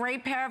with a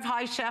great pair of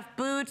high chef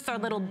boots or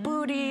little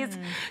booties.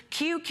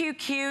 Cute, cute,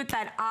 cute.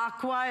 That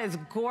aqua is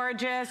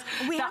gorgeous.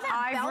 We have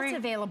that belt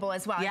available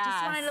as well. Yes. I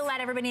just wanted to let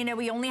everybody know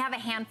we only have a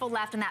handful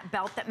left, and that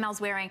belt that Mel's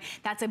wearing,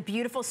 that's a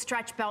beautiful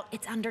stretch belt.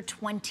 It's under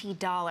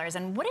 $20,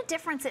 and what a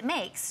difference it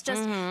makes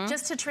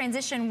just to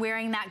transition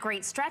wearing that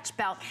great stretch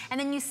belt. And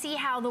then you see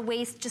how the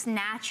waist just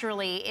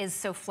naturally is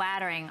so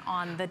flattering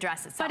on the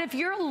dress itself. But if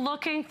you're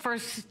looking for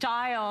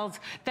styles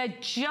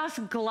that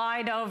just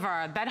glide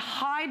over, that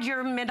hide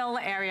your middle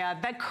area,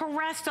 that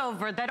caress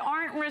over, that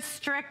aren't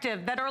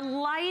restrictive, that are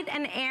light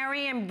and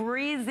airy and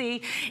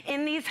breezy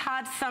in these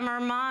hot summer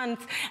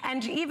months,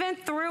 and even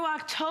through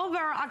October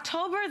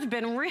has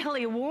been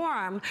really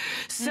warm.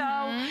 So,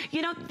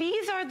 you know,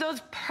 these are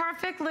those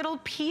perfect little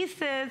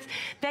pieces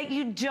that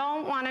you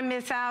don't want to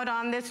miss out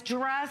on. This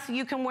dress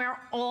you can wear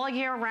all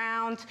year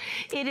round.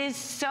 It is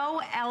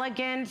so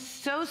elegant,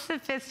 so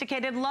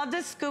sophisticated. Love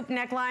the scoop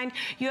neckline.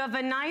 You have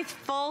a nice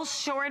full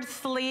short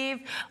sleeve.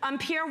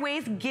 Pure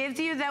waist gives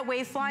you that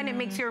waistline. It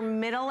makes your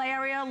middle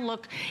area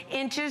look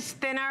inches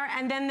thinner.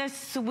 And then the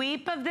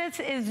sweep of this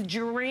is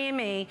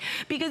dreamy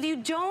because you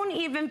don't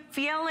even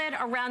feel it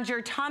around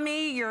your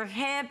tummy, your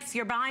hips,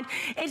 your behind.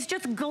 It's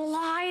just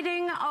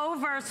gliding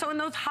over. So in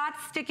those hot,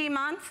 sticky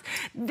months,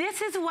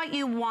 this is what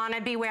you want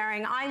to be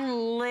wearing. I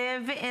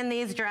live in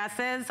these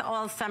dresses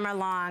all summer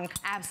long.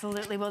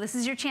 Absolutely. Well, this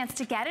is your chance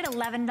to get it.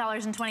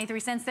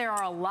 $11.23. There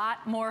are a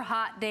lot more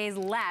hot days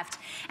left,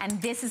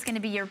 and this is going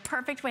to be your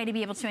perfect way to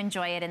be able to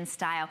enjoy it in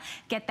style.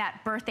 Get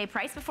that birthday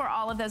price before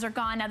all of those are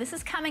gone. Now, this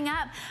is coming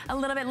up a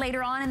little bit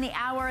later on in the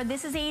hour.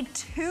 This is a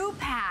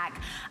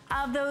 2-pack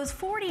of those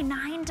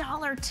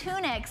 $49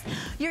 tunics.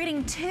 You're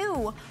getting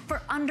 2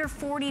 for under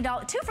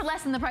 $40, 2 for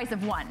less than the price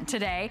of 1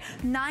 today.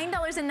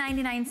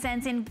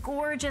 $9.99 in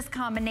gorgeous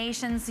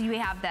combinations. You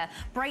have the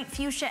bright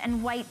fuchsia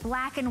and white,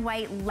 black and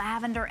white,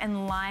 lavender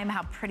and lime.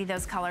 How pretty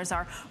those colors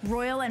are.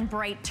 Royal and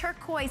bright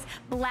turquoise,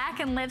 black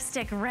and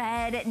lipstick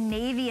red,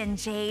 navy and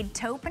jade,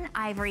 taupe and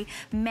ivory,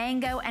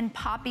 mango and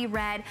poppy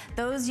red.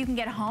 Those you can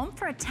get home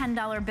for a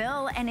 $10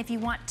 bill. And if you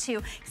want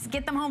to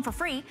get them home for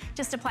free,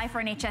 just apply for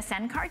an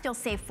HSN card. You'll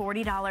save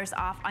 $40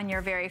 off on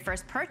your very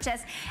first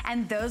purchase.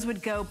 And those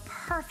would go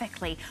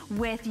perfectly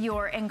with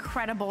your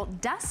incredible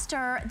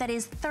duster that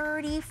is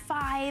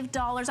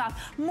 $35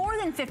 off. More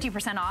than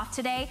 50% off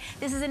today.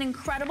 This is an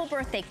incredible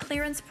birthday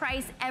clearance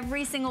price.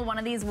 Every single one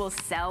of these will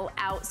sell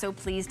out, so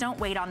please don't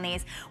wait on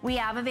these. We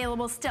have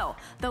available still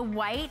the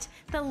white,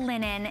 the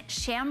linen,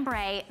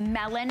 chambray,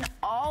 melon,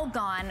 all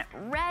gone.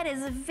 Red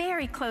is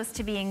very close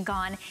to being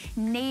gone.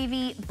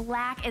 Navy,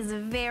 black is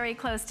very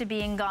close to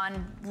being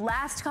gone.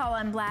 Last call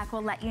on black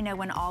will let you know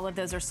when all of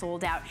those are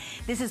sold out.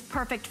 This is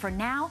perfect for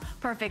now,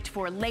 perfect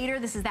for later.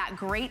 This is that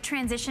great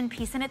transition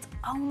piece, and it's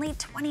only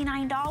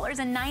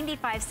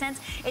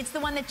 $29.95. It's the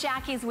one that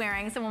Jackie's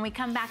wearing. So when we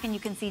come back and you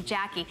can see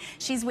Jackie,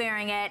 she's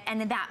wearing it,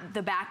 and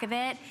the back of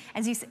it,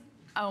 as you see,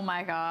 oh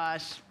my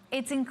gosh.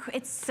 It's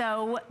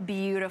so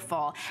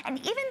beautiful. And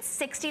even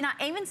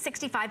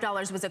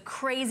 $65 was a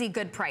crazy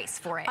good price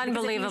for it.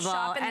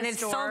 Unbelievable. And it's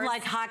sold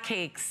like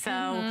hotcakes.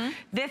 So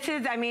this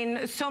is, I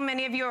mean, so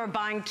many of you are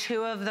buying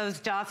 2 of those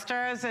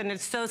dusters, and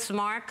it's so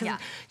smart because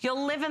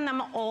you'll live in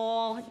them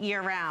all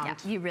year round.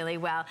 Yeah, you really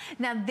will.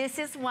 Now, this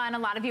is one, a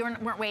lot of you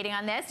weren't waiting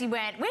on this. You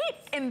went, wait,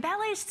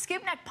 embellished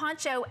scoop neck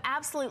poncho,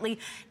 absolutely.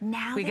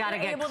 Now we gotta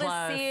get able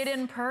to see it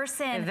in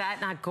person. Is that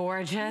not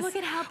gorgeous? Look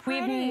at how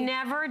pretty. We've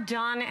never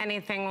done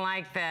anything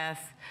like this.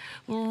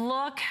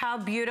 Look how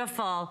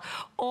beautiful.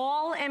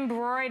 All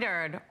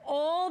embroidered,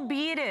 all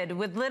beaded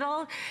with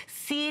little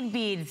seed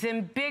beads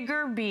and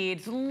bigger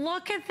beads.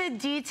 Look at the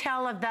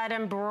detail of that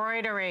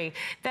embroidery.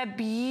 That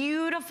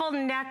beautiful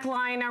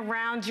neckline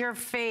around your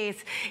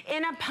face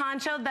in a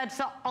poncho that's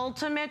the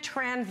ultimate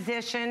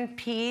transition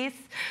piece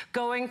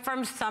going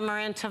from summer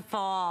into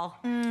fall.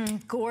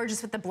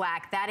 Gorgeous with the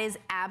black. That is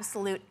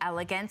absolute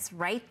elegance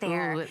right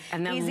there. Ooh,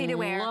 and then easy to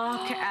wear.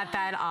 Look at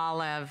that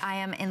olive. I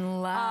am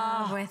in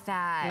love with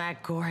that. that? Isn't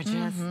that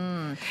gorgeous?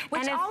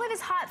 Which Olive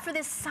is hot for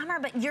this summer,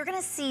 but you're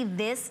gonna see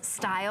this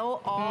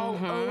style all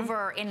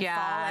over in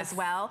fall as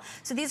well.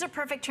 So these are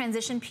perfect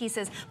transition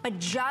pieces, but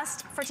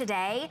just for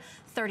today,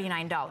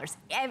 $39.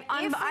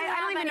 I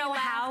don't even know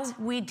how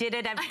we did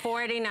it at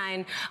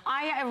 $49.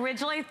 I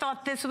originally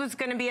thought this was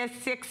going to be a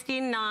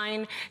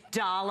 $69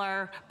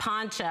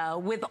 poncho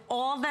with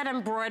all that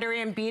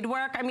embroidery and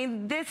beadwork. I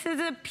mean, this is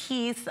a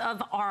piece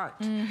of art.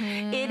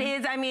 It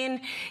is, I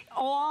mean,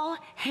 all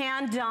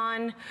hand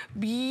done,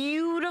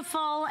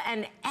 beautiful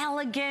and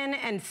elegant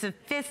and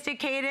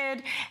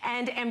sophisticated,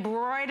 and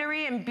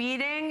embroidery and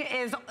beading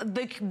is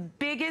the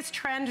biggest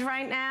trend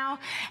right now.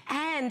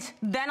 And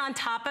then on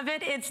top of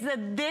it, it's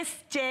the this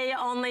day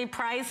only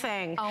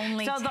pricing.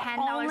 Only so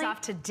 $10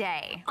 off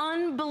today.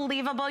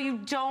 Unbelievable. You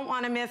don't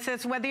want to miss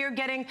this, whether you're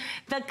getting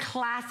the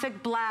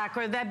classic black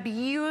or that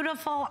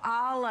beautiful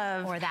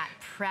olive. Or that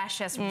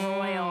precious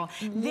royal.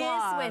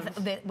 This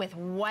with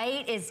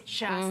white is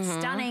just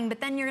stunning, but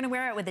then you're going to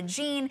wear it with a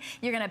jean.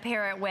 You're going to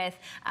pair it with,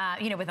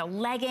 you know, with a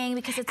legging,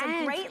 because it's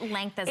a great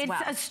length as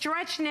well. It's a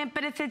stretch knit,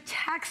 but it's a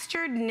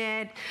textured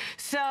knit.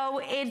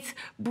 So it's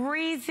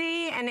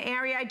breezy and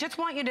airy. I just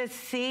want you to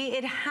see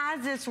it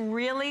has this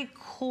really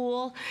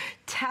cool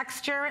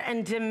texture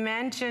and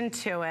dimension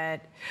to it,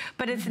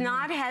 but it's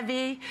not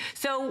heavy.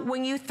 So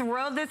when you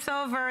throw this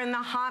over in the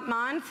hot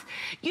months,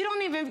 you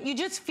don't even, you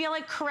just feel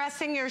it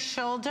caressing your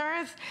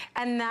shoulders,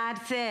 and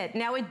that's it.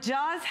 Now it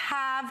does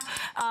have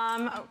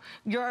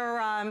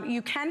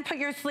you can put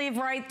your sleeve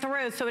right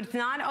through, so it's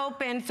not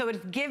open, so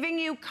it's giving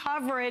you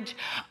coverage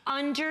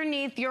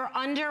underneath your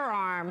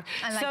underarm.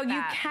 So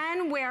you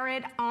can wear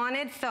it on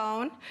its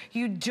own.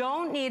 You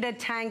don't need a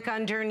tank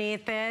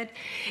underneath it.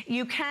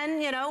 You can,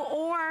 you know,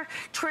 or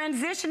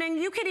transitioning,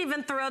 you could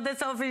even throw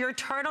this over your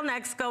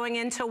turtlenecks going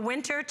into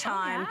winter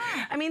time.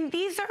 I mean,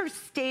 these are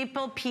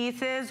staple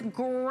pieces,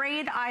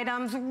 great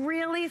items,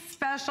 really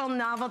special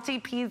novelty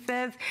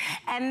pieces,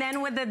 and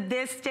then with a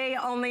this day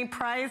only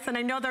price, and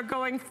I know they're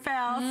going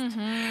fast.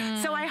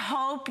 So I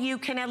hope you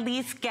can at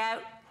least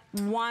get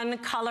one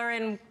color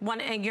and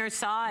one in your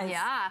size.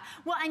 Yeah.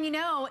 Well, and you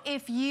know,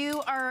 if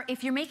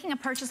you're making a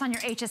purchase on your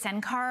HSN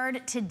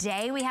card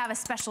today, we have a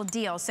special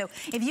deal. So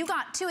if you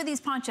got two of these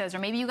ponchos, or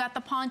maybe you got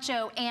the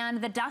poncho and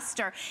the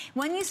duster,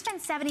 when you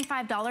spend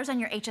 $75 on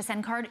your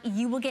HSN card,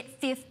 you will get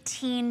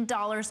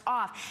 $15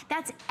 off.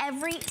 That's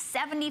every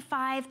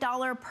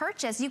 $75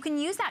 purchase. You can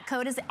use that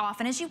code as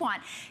often as you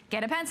want.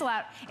 Get a pencil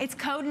out. It's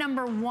code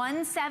number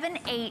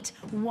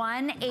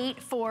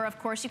 178184. Of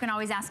course, you can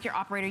always ask your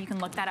operator. You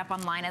can look that up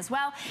online as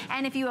well.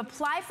 And if you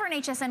apply for an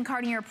HSN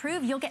card and you're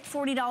approved, you'll get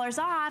 $40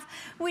 off,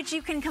 which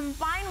you can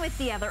combine with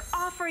the other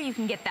offer. You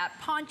can get that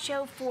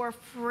poncho for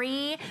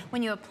free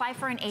when you apply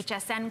for an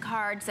HSN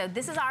card. So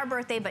this is our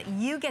birthday, but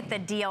you get the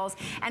deals.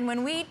 And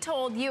when we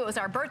told you it was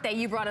our birthday,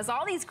 you brought us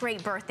all these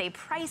great birthday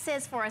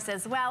prices for us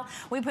as well.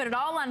 We put it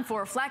all on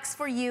 4 Flex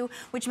for you,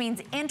 which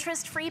means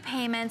interest-free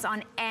payments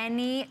on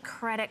any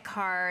credit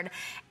card.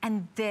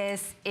 And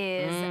this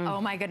is,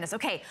 oh my goodness.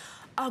 Okay.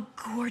 A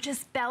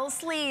gorgeous bell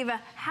sleeve.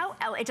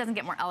 It doesn't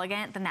get more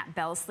elegant than that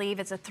bell sleeve.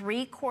 It's a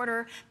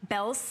 3/4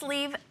 bell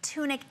sleeve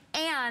tunic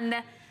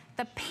and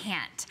the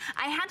pant.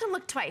 I had to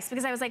look twice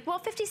because I was like, well,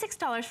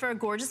 $56 for a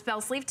gorgeous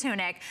bell sleeve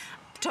tunic.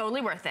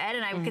 Totally worth it,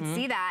 and I could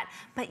see that,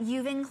 but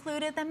you've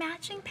included the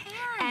matching pant.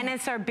 And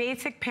it's our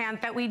basic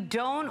pant that we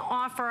don't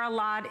offer a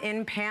lot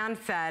in pant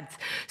sets.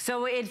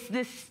 So it's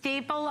the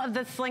staple of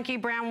the Slinky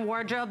brand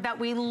wardrobe that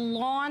we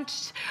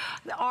launched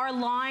our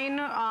line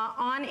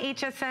on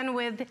HSN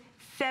with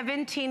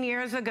 17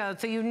 years ago.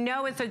 So you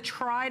know it's a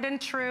tried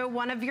and true,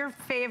 one of your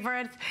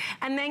favorites.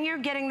 And then you're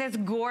getting this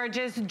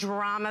gorgeous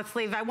drama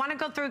sleeve. I want to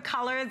go through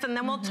colors and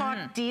then we'll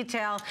talk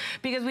detail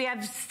because we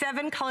have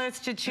 7 colors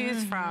to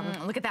choose from.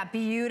 Look at that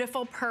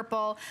beautiful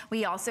purple.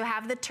 We also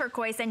have the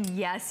turquoise, and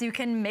yes, you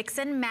can mix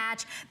and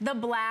match. The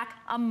black,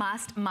 a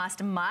must,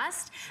 must,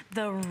 must.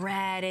 The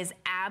red is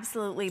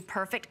absolutely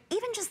perfect.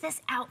 Even just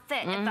this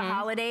outfit at the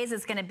holidays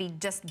is going to be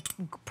just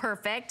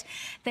perfect.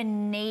 The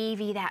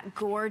navy, that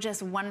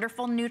gorgeous,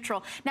 wonderful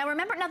neutral. Now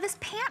remember, this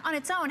pant on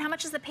its own, how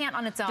much is the pant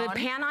on its own? The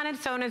pant on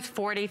its own is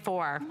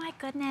 $44. Oh my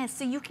goodness.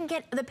 So you can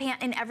get the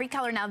pant in every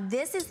color. Now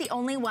this is the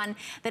only one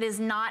that is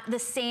not the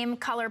same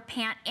color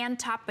pant and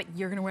top, but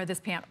you're gonna wear this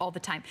pant all the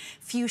time.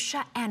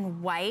 Fuchsia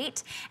and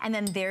white, and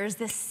then there's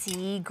the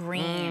sea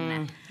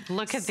green.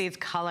 Look at these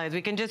colors.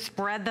 We can just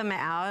spread them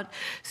out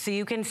so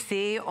you can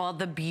see all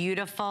the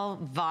beautiful,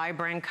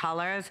 vibrant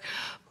colors.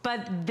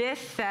 But this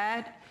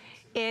set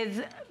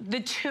is,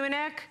 the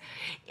tunic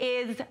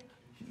is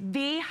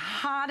the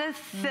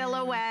hottest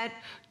silhouette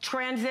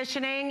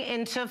transitioning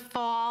into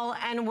fall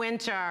and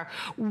winter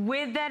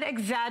with that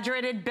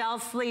exaggerated bell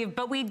sleeve,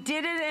 but we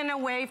did it in a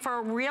way for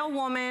a real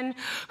woman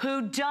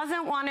who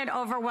doesn't want it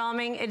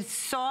overwhelming. It's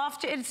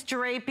soft, it's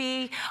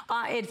drapey,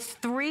 it's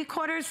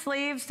 3/4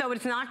 sleeve, so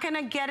it's not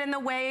gonna get in the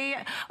way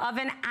of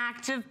an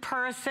active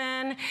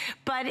person,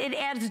 but it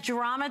adds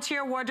drama to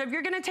your wardrobe.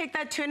 You're gonna take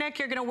that tunic,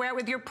 you're gonna wear it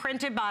with your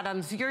printed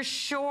bottoms, your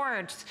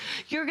shorts,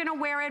 you're gonna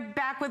wear it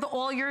back with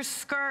all your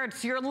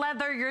skirts, your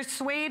leather, your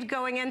suede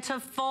going into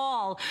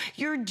fall,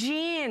 your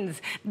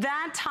jeans.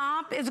 That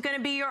top is gonna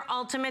be your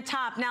ultimate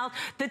top. Now,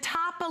 the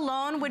top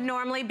alone would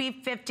normally be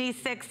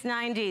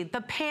 $56.90.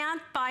 The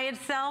pant by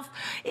itself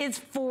is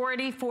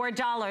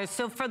 $44.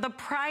 So for the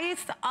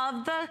price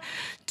of the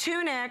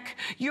tunic,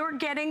 you're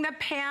getting the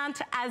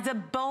pant as a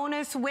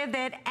bonus with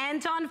it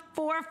and on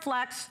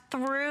 4Flex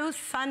through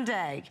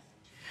Sunday.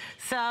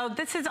 So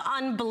this is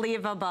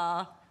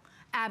unbelievable.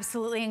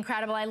 Absolutely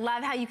incredible. I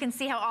love how you can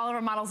see how all of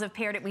our models have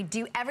paired it. We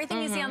do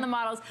everything you see on the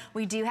models.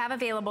 We do have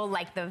available,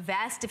 like the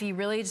vest, if you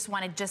really just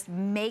want to just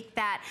make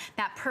that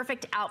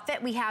perfect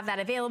outfit, we have that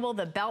available.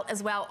 The belt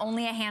as well,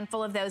 only a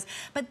handful of those.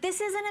 But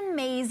this is an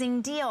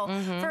amazing deal.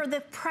 For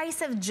the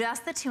price of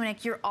just the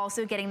tunic, you're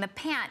also getting the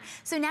pant.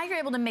 So now you're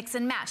able to mix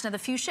and match. Now the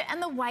fuchsia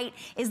and the white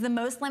is the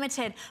most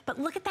limited, but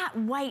look at that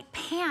white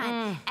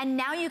pant. And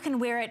now you can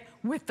wear it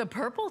with the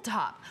purple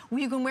top.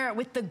 You can wear it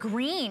with the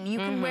green. You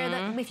can wear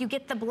the, if you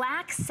get the black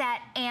set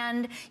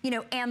and, you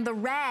know, and the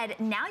red,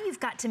 now you've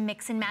got to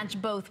mix and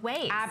match both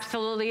ways.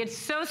 Absolutely. It's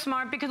so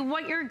smart because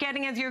what you're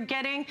getting is you're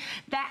getting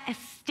that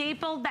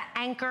staple, the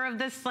anchor of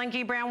the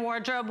Slinky brand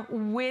wardrobe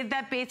with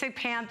that basic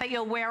pant that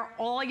you'll wear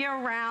all year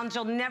round.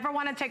 You'll never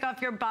want to take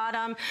off your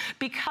bottom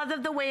because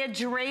of the way it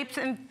drapes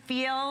and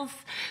feels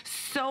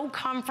so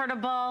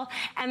comfortable.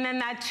 And then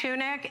that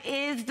tunic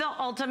is the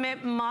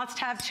ultimate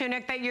must-have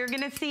tunic that you're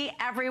going to see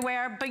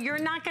everywhere, but you're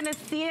not going to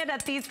see it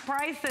at these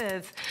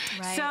prices.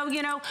 Right. So,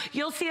 you know,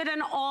 you'll see it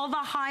in all the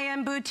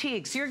high-end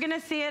boutiques. You're gonna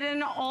see it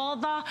in all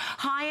the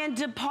high-end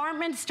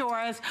department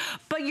stores,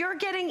 but you're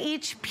getting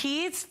each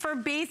piece for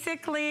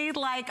basically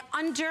like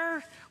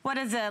under, what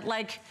is it,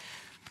 like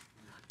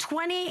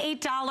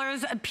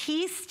 $28 a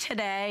piece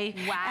today.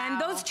 Wow.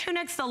 And those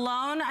tunics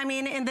alone, I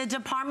mean, in the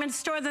department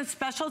stores and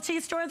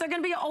specialty stores, they're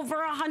gonna be over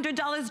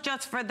 $100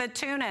 just for the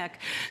tunic.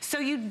 So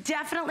you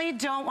definitely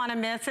don't wanna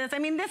miss this. I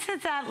mean, this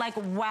is that like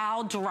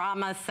wow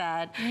drama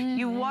set.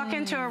 You walk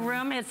into a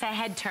room, it's a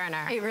head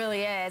turner. It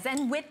really is.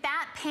 And with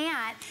that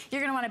pant, you're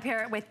gonna wanna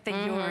pair it with the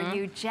Your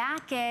You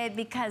jacket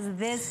because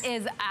this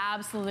is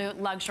absolute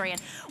luxury.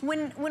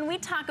 And when we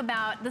talk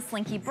about the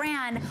Slinky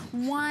brand,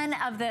 one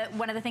of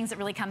the things that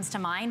really comes to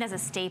mind as a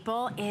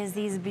staple is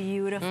these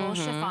beautiful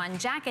chiffon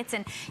jackets,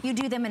 and you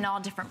do them in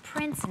all different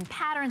prints and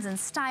patterns and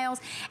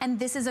styles, and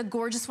this is a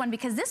gorgeous one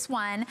because this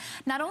one,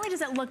 not only does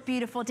it look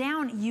beautiful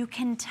down, you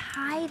can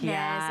tie this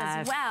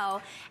as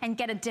well and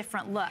get a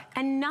different look.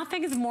 And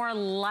nothing is more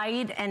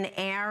light and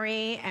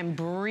airy and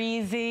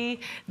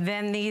breezy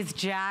than these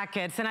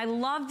jackets, and I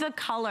love the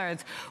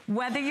colors.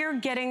 Whether you're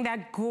getting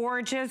that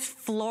gorgeous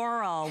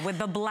floral with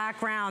the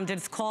black round,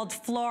 it's called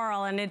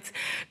floral, and it's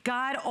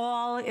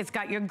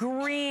got your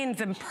greens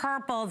and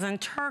purples and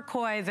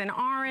turquoise and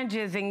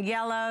oranges and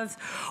yellows,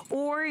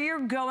 or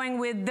you're going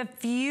with the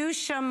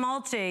fuchsia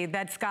multi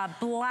that's got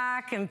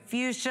black and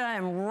fuchsia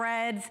and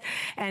reds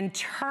and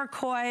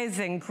turquoise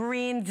and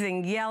greens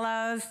and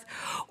yellows,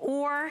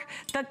 or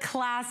the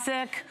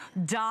classic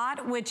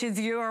dot, which is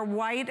your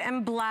white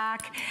and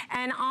black.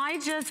 And I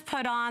just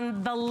put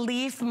on the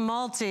leaf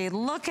multi.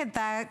 Look at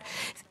that.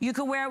 You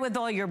can wear it with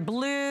all your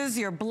blues,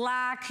 your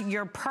black,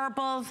 your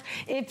purples.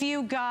 If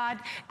you got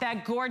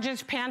that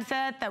gorgeous pant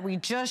set that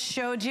we just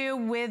showed you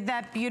with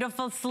that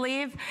beautiful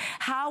sleeve,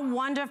 how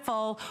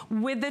wonderful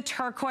would the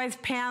turquoise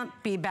pant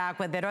be back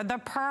with it, or the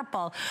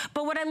purple?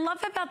 But what I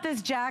love about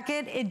this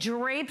jacket, it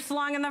drapes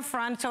long in the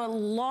front, so it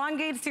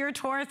elongates your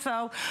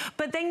torso,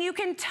 but then you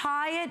can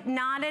tie it,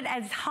 knot it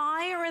as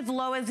high or as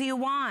low as you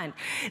want.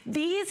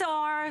 These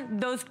are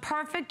those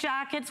perfect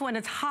jackets when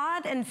it's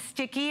hot and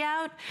sticky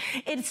out.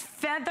 It's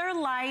feather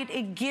light,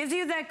 it gives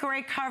you that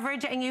great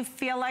coverage, and you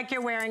feel like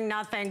you're wearing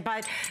nothing.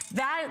 But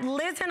that,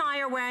 Liz and I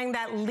are wearing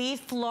that leaf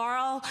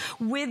floral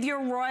with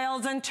your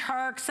royals and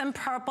turks and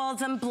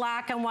purples and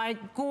black and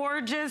white.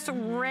 Gorgeous,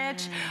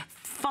 rich,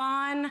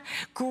 fun,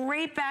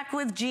 great back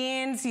with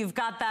jeans. You've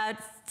got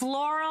that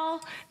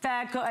floral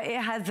that it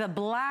has a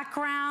black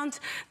ground.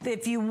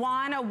 If you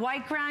want a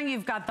white ground,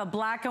 you've got the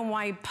black and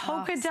white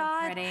polka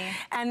dot. Pretty.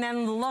 And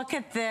then look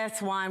at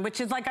this one, which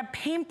is like a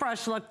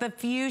paintbrush look, the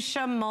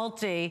fuchsia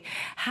multi.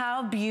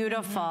 How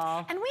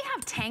beautiful. And we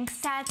have tank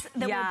sets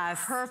that will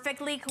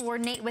perfectly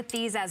coordinate with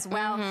these as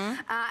well.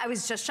 I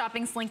was just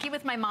shopping Slinky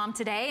with my mom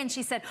today, and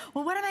she said,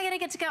 well, what am I gonna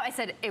get to go? I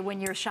said,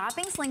 when you're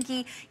shopping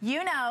Slinky,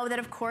 you know that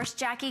of course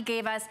Jackie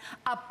gave us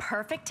a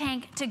perfect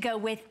tank to go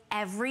with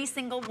every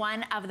single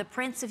one of the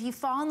prints. So if you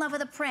fall in love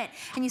with a print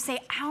and you say,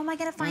 how am I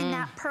gonna find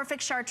that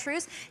perfect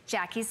chartreuse?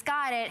 Jackie's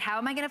got it. How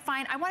am I gonna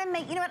find, I wanna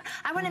make, you know what,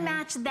 I wanna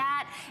match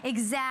that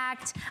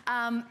exact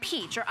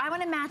peach, or I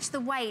wanna match the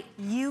white.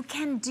 You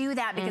can do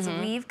that because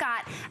we've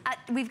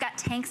got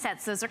tank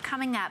sets. Those are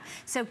coming up.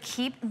 So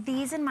keep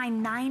these in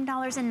mind,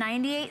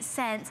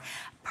 $9.98.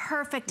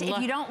 Perfect. If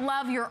you don't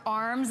love your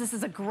arms, this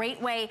is a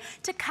great way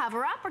to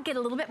cover up or get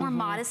a little bit more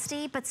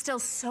modesty, but still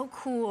so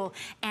cool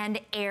and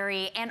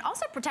airy, and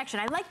also protection.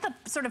 I like the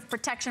sort of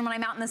protection when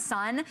I'm out in the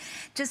sun.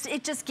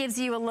 It just gives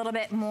you a little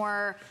bit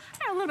more,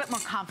 a little bit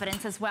more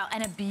confidence as well,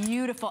 and a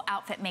beautiful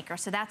outfit maker.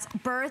 So that's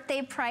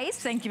birthday price.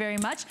 Thank you very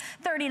much.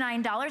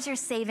 $39. You're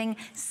saving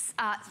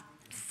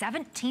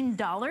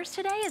 $17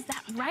 today, is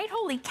that right?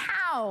 Holy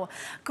cow.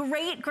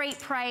 Great, great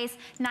price,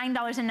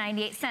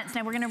 $9.98.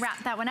 Now we're gonna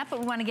wrap that one up, but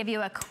we wanna give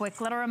you a quick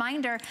little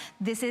reminder.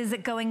 This is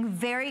going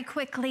very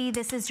quickly.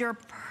 This is your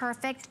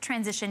perfect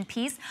transition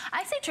piece.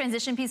 I say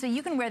transition piece, but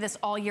you can wear this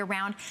all year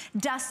round.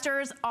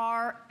 Dusters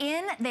are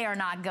in, they are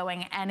not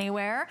going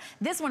anywhere.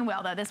 This one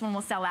will though, this one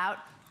will sell out.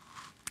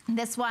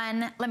 This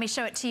one, let me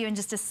show it to you in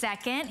just a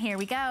second. Here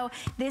we go.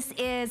 This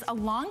is a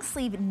long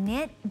sleeve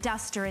knit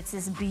duster. It's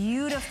this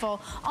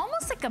beautiful,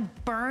 almost like a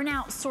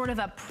burnout sort of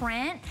a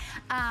print,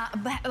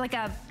 like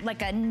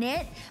a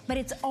knit, but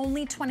it's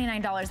only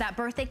 $29. That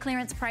birthday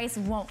clearance price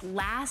won't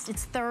last.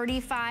 It's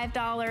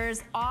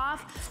 $35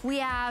 off. We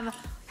have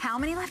how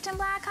many left in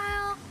black,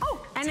 Kyle?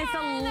 Oh, and 10. It's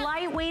a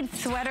lightweight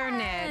sweater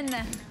knit.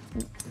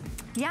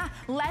 Yeah,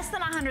 less than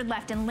 100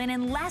 left in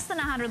linen, less than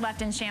 100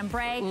 left in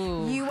chambray.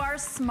 Ooh. You are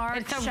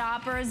smart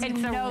shoppers. You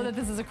know that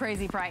this is a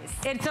crazy price.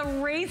 It's a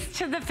race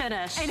to the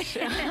finish. That's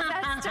true.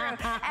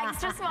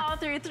 Extra small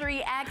through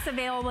 3X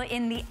available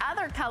in the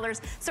other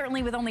colors,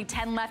 certainly with only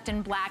 10 left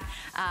in black.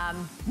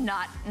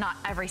 Not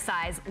every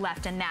size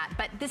left in that.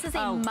 But this is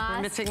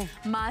a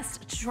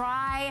must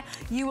try.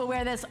 You will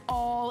wear this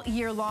all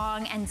year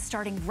long and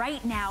starting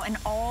right now and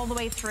all the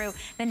way through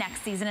the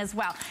next season as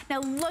well.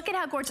 Now look at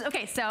how gorgeous.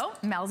 Okay, so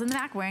Mel's in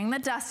the back wearing the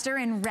duster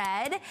in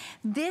red.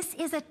 This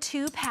is a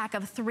 2-pack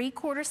of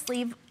 3/4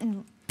 sleeve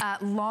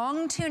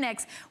long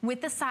tunics with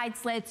the side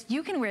slits.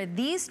 You can wear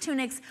these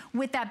tunics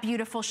with that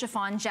beautiful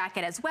chiffon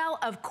jacket as well.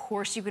 Of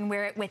course, you can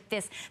wear it with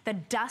the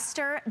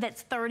duster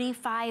that's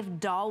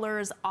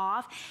 $35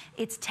 off.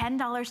 It's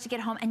 $10 to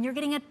get home, and you're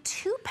getting a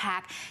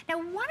 2-pack. Now,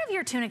 one of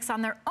your tunics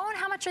on their own,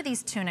 how much are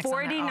these tunics on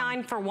their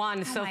own? $49 for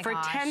one. So for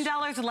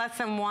 $10 less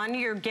than one,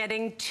 you're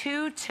getting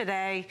 2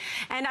 today.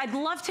 And I'd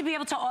love to be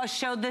able to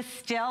show the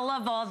still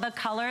of all the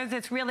colors.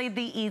 It's really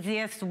the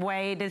easiest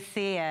way to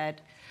see it.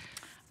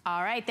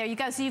 All right, there you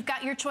go. So you've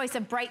got your choice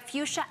of bright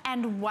fuchsia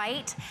and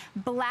white,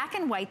 black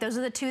and white. Those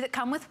are the two that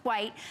come with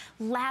white.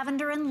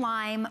 Lavender and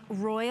lime,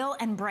 royal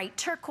and bright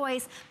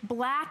turquoise,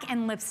 black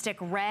and lipstick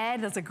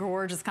red. That's a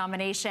gorgeous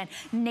combination.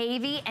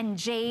 Navy and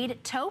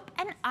jade, taupe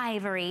and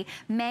ivory,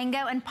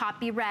 mango and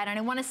poppy red. And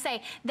I want to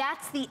say,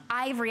 that's the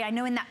ivory. I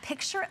know in that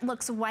picture it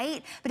looks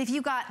white, but if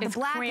you got the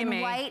black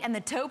and white and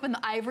the taupe and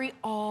the ivory,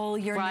 all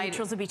your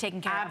neutrals will be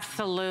taken care of.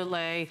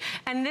 Absolutely.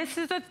 And this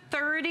is a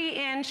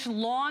 30-inch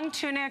long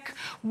tunic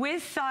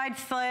with side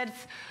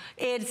slits.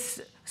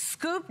 It's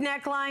scoop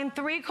neckline,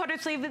 3/4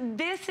 sleeve.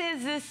 This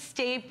is a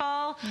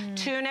staple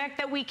tunic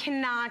that we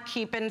cannot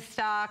keep in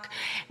stock.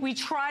 We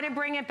try to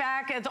bring it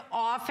back as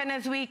often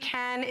as we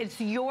can. It's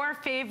your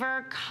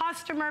favorite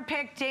customer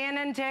pick day in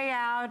and day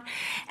out.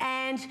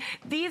 And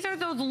these are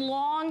those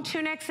long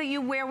tunics that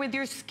you wear with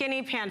your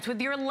skinny pants,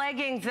 with your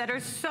leggings that are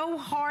so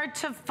hard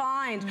to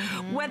find.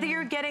 Whether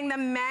you're getting the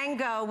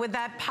mango with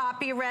that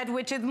poppy red,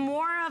 which is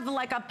more of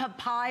like a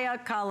papaya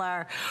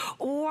color,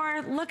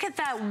 or look at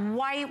that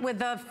white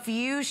with a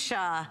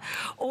fuchsia,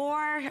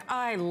 or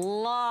I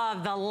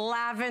love the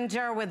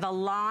lavender with the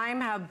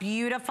lime, how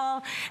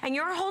beautiful. And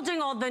you're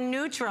holding all the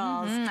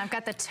neutrals. I've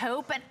got the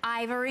taupe and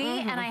ivory,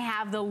 and I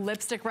have the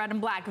lipstick red and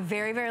black.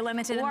 Very, very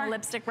limited in the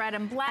lipstick red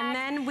and black. And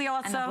then we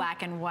also... And the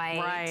black and white.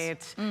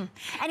 Right.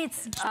 And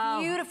it's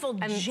beautiful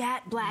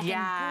jet black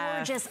and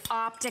gorgeous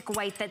optic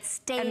white that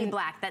stay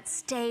black, that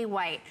stay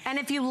white. And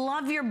if you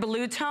love your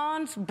blue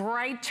tones,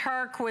 bright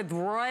turk with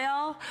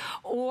royal,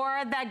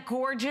 or that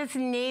gorgeous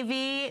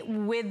navy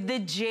with the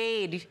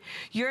jade.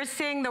 You're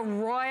seeing the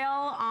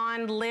royal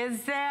on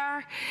Liz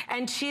there,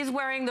 and she's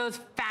wearing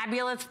those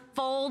fabulous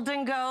fold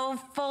and go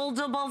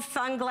foldable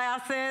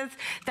sunglasses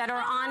that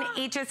are on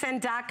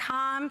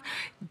hsn.com.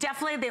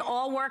 Definitely, they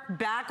all work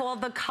back, all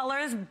the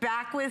colors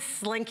back with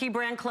Slinky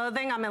brand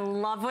clothing. I'm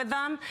in love with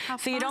them.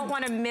 So you don't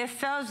want to miss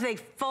those. They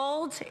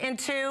fold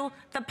into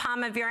the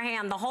palm of your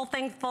hand. The whole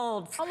thing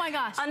folds. Oh my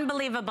gosh.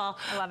 Unbelievable.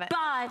 I love it.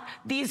 But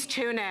these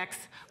tunics,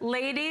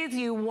 ladies,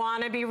 you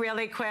want to be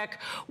really quick.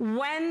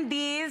 When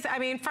these, I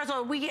mean, first of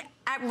all,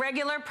 at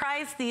regular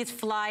price, these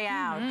fly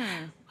out.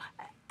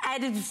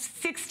 At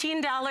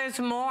 $16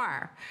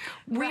 more.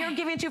 We are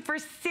giving it to you for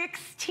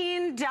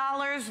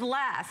 $16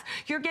 less.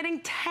 You're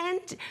getting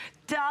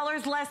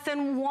 $10 less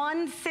than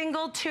one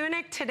single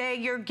tunic today.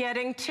 You're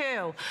getting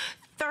 2.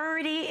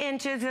 30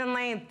 inches in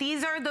length.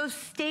 These are those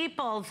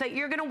staples that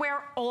you're gonna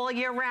wear all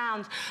year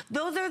round.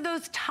 Those are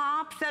those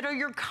tops that are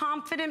your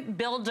confident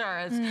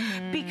builders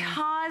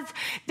because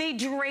they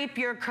drape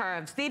your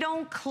curves. They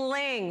don't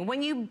cling.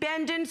 When you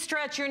bend and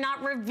stretch, you're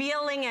not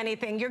revealing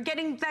anything. You're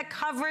getting that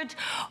coverage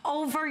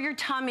over your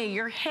tummy,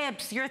 your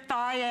hips, your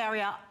thigh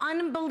area.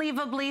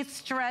 Unbelievably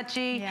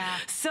stretchy,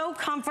 so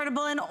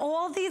comfortable, and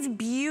all these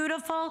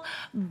beautiful,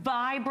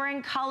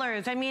 vibrant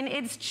colors. I mean,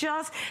 it's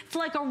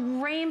like a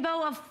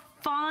rainbow of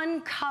fun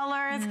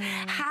colors,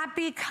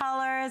 happy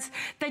colors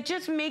that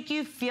just make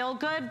you feel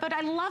good. But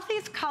I love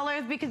these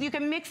colors because you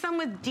can mix them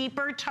with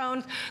deeper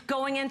tones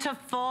going into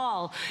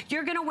fall.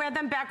 You're gonna wear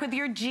them back with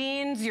your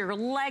jeans, your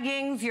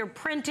leggings, your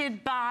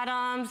printed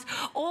bottoms,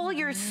 all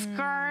your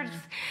skirts.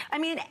 I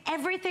mean,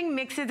 everything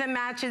mixes and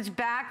matches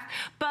back.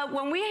 But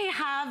when we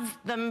have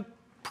them,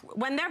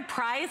 when they're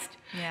priced,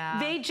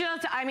 they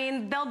just, I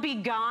mean, they'll be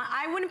gone.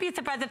 I wouldn't be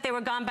surprised if they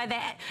were gone by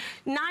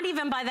not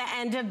even by the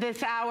end of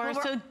this hour.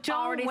 Well, so don't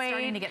already wait.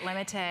 Starting to get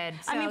limited.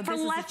 So I mean, for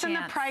less than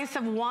the price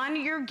of one,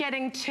 you're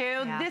getting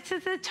two. This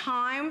is the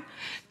time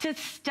to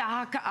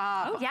stock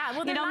up. Oh yeah,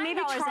 well they're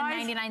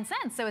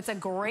 $9.99, so it's a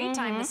great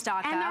time to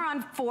stock up. And they're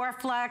on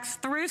 4Flex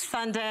through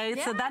Sunday,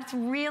 so that's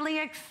really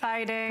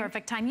exciting.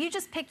 Perfect time. You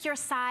just pick your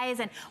size,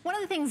 and one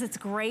of the things that's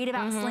great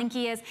about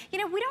Slinky is, you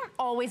know, we don't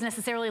always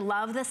necessarily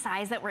love the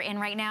size that we're in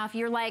right now. If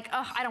you're like,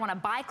 oh, I don't want to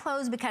buy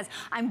clothes because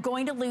I'm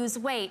going to lose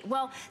weight.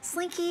 Well,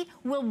 Slinky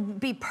will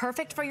be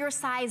perfect for your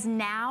size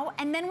now,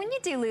 and then when you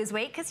do lose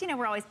weight, because you know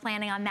we're always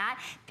planning on that,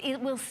 it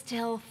will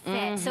still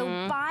fit. So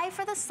buy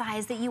for the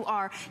size that you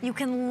are. You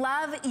can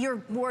love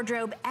your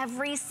wardrobe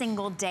every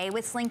single day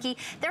with Slinky.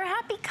 They're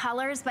happy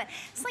colors, but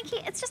Slinky,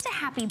 it's just a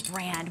happy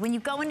brand. When you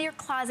go into your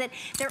closet,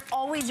 they're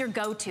always your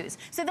go-tos.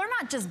 So they're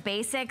not just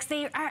basics,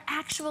 they are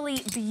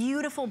actually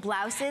beautiful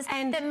blouses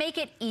that make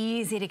it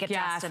easy to get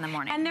dressed in the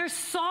morning. And they're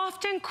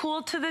soft and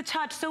cool to the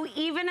touch, so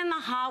even in the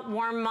hot,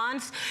 warm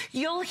months,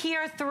 you'll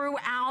hear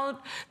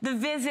throughout the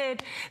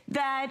visit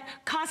that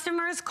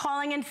customers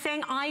calling and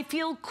saying, I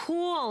feel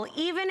cool.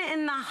 Even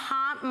in the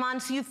hot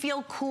months, you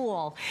feel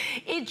cool.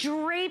 It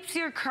drapes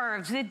your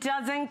curves. It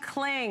doesn't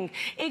cling.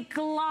 It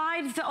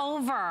glides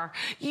over.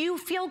 You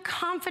feel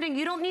confident.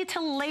 You don't need to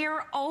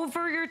layer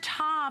over your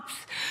tops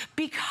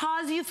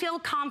because you feel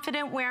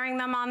confident wearing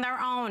them on their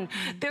own.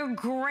 They're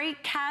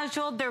great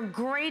casual. They're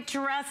great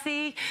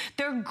dressy.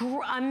 They're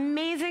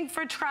amazing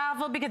for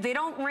travel because they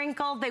don't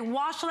wrinkle. They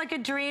wash like a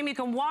dream. You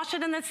can wash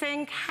it in the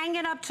sink, hang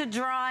it up to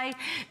dry.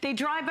 They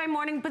dry by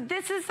morning, but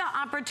this is the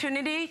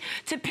opportunity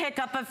to pick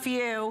up a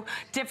few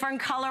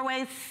different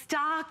colorways,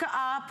 stock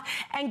up,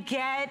 and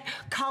get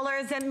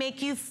colors that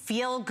make you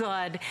feel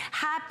good.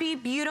 Happy,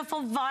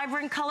 beautiful,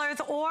 vibrant colors,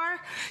 or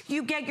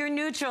you get your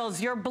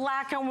neutrals, your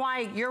black and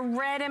white, your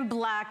red and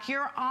black,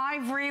 your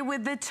ivory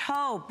with the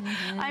taupe.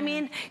 I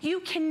mean,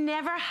 you can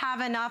never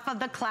have enough of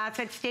the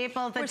classic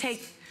staples that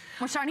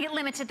We're starting to get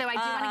limited though. I do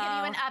want to give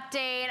you an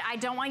update. I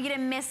don't want you to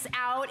miss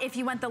out if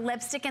you want the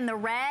lipstick in the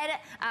red,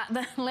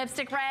 the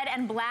lipstick red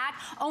and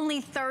black.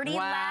 Only 30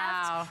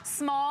 left.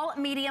 Small,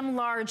 medium,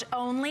 large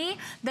only.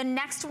 The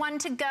next one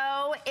to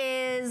go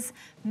is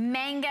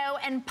mango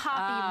and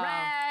poppy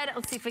red.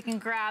 Let's see if we can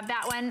grab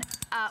that one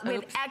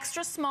with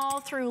extra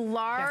small through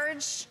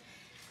large.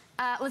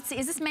 Let's see,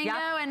 is this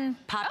mango and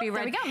poppy red?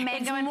 There we go,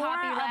 mango and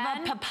poppy red. It's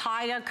more of a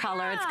papaya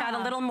color. It's got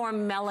a little more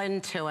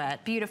melon to it.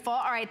 Beautiful.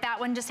 All right, that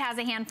one just has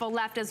a handful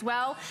left as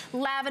well.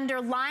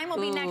 Lavender lime will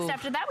be next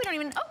after that. We don't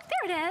even,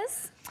 there it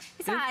is.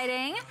 He's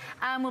hiding.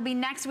 Will be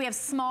next. We have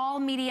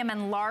small, medium,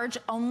 and large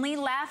only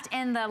left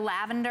in the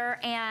lavender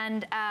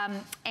and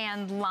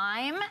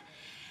lime.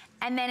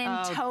 And then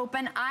in taupe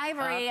and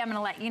ivory, I'm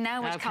gonna let you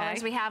know which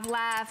colors we have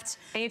left.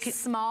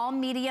 Small,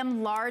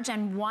 medium, large,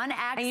 and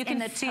 1X in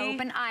the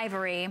taupe and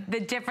ivory. The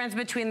difference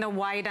between the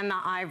white and the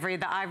ivory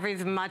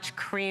is much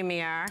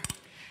creamier.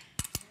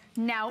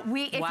 Now,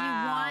 if you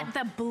want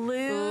the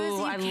blues,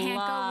 you can't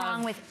go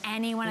wrong with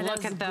any one of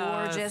those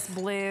gorgeous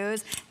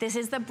blues. This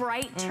is the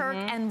bright turk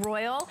and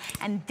royal,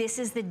 and this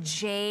is the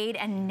jade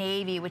and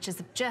navy, which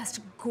is just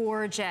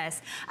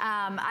gorgeous.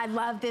 I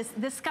love this.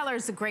 This color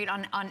is great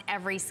on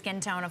every skin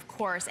tone, of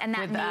course, and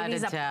that navy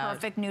is a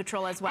perfect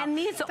neutral as well. And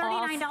these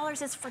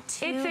 $39 is for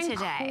two today.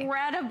 It's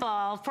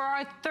incredible for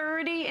our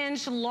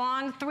 30-inch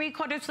long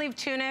 3/4 sleeve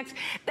tunics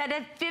that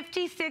at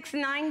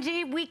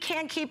 $56.90 we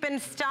can't keep in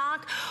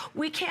stock.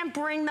 We can't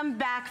bring them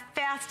back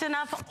fast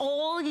enough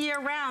all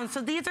year round.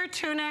 So these are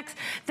tunics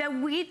that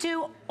we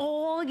do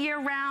all year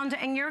round,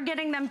 and you're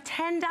getting them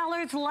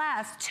 $10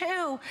 less,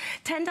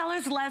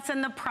 $10 less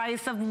than the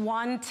price of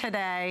one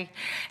today.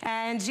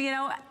 And you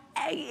know,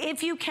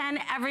 if you can,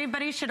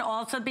 everybody should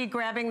also be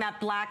grabbing that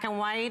black and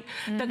white,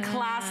 the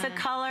classic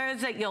colors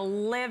that you'll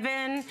live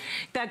in,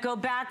 that go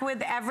back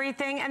with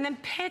everything, and then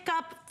pick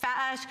up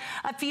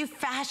few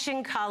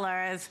fashion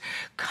colors.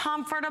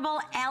 Comfortable,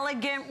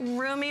 elegant,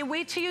 roomy.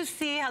 Wait till you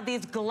see how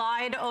these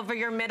glide over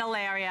your middle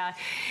area.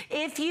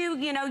 If you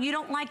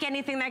don't like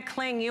anything that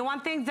cling, you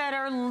want things that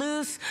are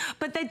loose,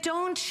 but that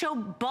don't show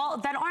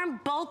that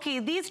aren't bulky.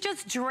 These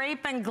just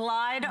drape and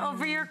glide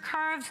over your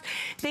curves.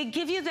 They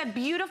give you the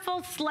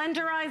beautiful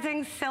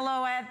slenderizing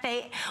silhouette.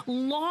 They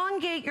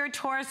elongate your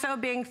torso,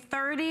 being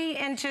 30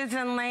 inches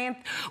in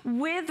length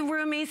with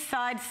roomy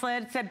side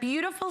slits, a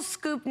beautiful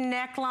scoop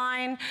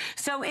neckline.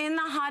 So in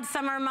the hot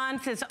summer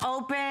months, it's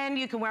open.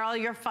 You can wear all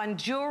your fun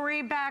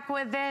jewelry back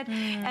with it.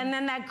 And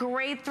then that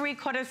great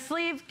 3/4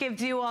 sleeve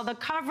gives you all the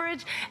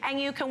coverage, and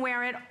you can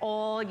wear it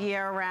all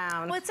year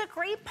round. Well, it's a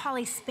great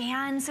poly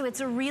span, so it's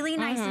a really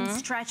nice and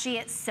stretchy.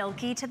 It's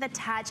silky to the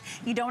touch.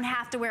 You don't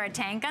have to wear a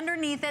tank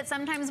underneath it.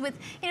 Sometimes with,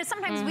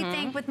 sometimes we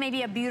think with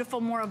maybe a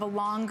beautiful, more of a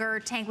longer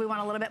tank, we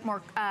want a little bit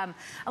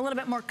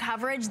more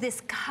coverage.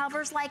 This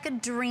covers like a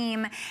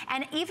dream.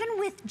 And even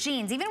with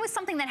jeans, even with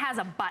something that has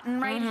a button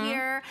right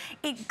here,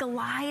 it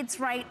glides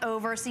right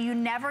over, so you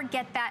never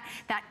get that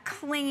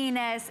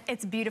clinginess.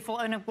 It's beautiful.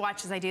 And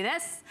watch as I do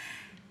this.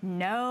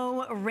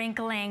 No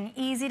wrinkling,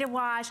 easy to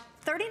wash.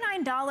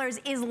 $39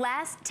 is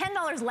less,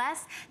 $10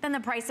 less than the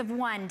price of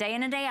one. Day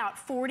in and day out,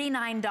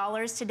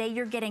 $49. Today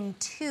you're getting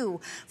two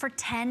for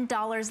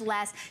 $10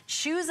 less.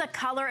 Choose a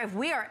color. If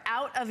we are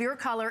out of your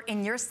color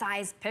in your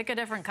size, pick a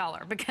different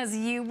color, because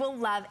you will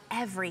love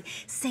every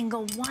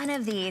single one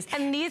of these.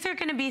 And these are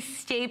gonna be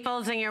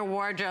staples in your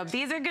wardrobe.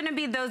 These are gonna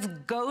be those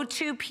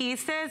go-to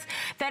pieces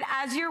that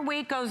as your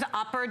weight goes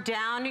up or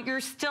down,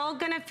 you're still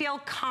gonna feel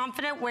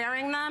confident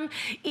wearing them,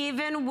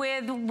 even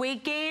with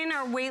weight gain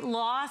or weight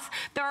loss.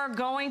 There are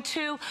going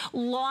to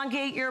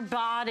elongate your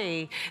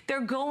body.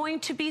 They're going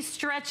to be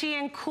stretchy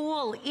and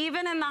cool.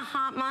 Even in the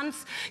hot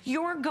months,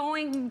 you're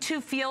going to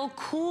feel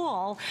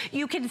cool.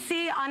 You can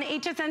see on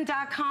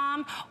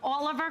hsn.com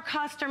all of our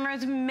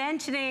customers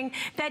mentioning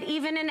that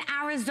even in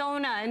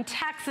Arizona and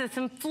Texas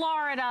and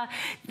Florida,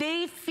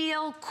 they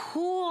feel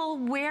cool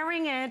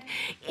wearing it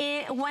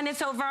when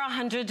it's over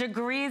 100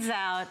 degrees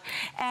out.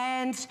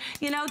 And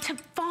to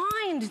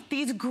find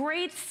these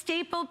great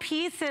staple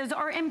pieces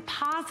are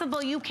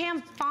impossible. You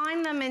can't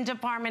find them in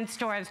department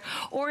stores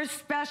or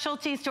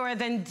specialty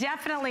stores, and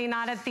definitely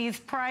not at these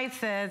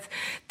prices.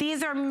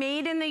 These are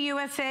made in the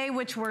USA,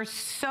 which we're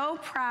so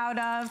proud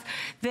of.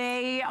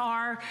 They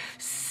are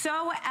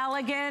so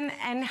elegant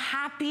and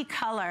happy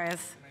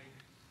colors.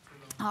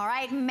 All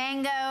right,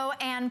 mango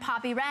and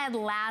poppy red,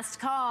 last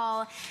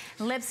call.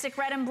 Lipstick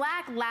red and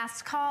black,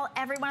 last call.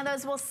 Every one of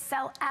those will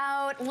sell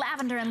out.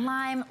 Lavender and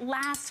lime,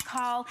 last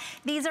call.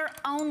 These are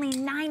only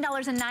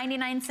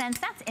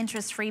 $9.99. That's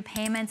interest-free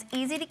payments,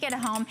 easy to get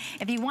home.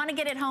 If you want to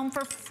get it home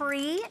for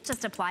free,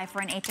 just apply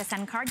for an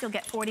HSN card. You'll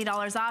get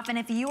 $40 off. And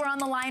if you are on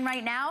the line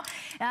right now,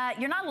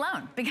 you're not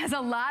alone, because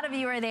a lot of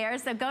you are there.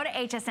 So go to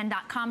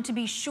hsn.com to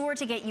be sure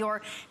to get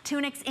your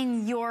tunics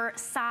in your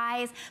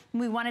size.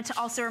 We wanted to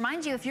also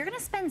remind you, if you're going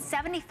to spend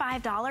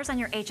 $75 on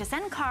your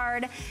HSN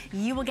card,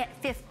 you will get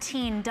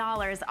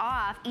 $15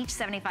 off each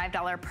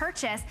 $75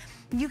 purchase.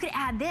 You could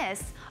add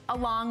this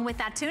along with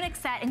that tunic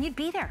set and you'd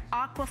be there.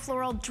 Aqua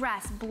floral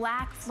dress,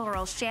 black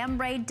floral,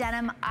 chambray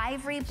denim,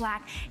 ivory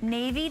black,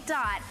 navy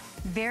dot.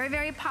 Very,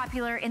 very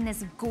popular in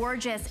this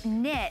gorgeous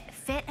knit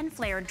fit and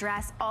flare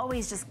dress.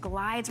 Always just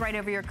glides right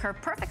over your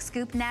curve. Perfect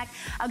scoop neck.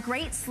 A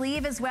great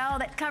sleeve as well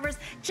that covers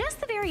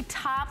just the very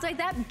top, like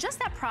that, just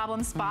that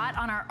problem spot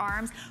on our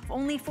arms.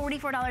 Only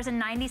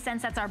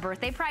 $44.90. That's our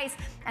birthday price.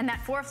 And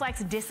that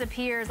 4Flex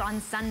disappears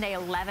on Sunday,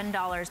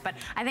 $11. But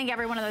I think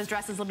every one of those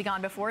dresses will be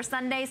gone before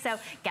Sunday, so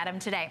get them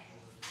today.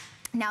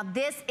 Now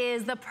this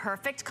is the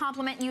perfect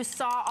complement. You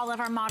saw all of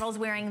our models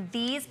wearing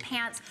these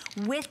pants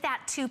with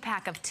that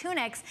 2-pack of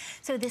tunics.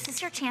 So this is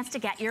your chance to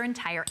get your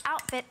entire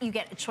outfit. You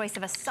get a choice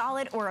of a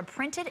solid or a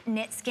printed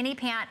knit skinny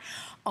pant.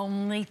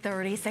 Only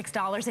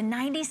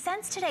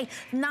 $36.90 today.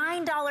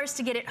 $9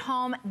 to get it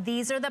home.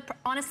 These are the,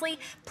 honestly,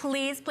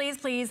 please, please,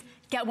 please,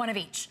 get one of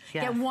each.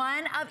 Yes. Get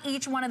one of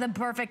each one of the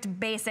perfect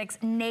basics.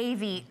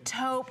 Navy,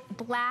 taupe,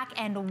 black,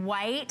 and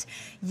white.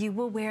 You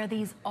will wear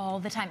these all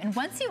the time. And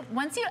once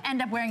you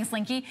end up wearing a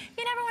Slinky,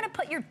 you never want to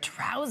put your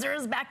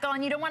trousers back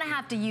on. You don't want to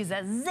have to use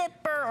a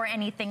zipper or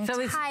anything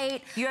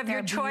tight. You have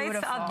your choice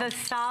of the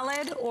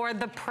solid or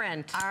the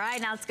print. All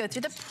right, now let's go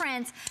through the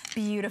prints.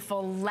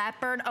 Beautiful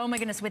leopard. Oh my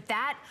goodness, with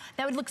that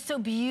would look so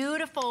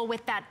beautiful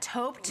with that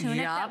taupe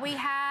tunic that we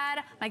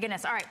had. My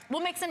goodness. All right,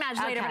 we'll mix and match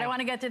later, but I want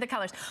to go through the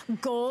colors.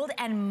 Gold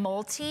and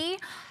multi.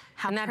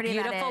 How pretty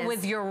that is. Beautiful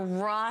with your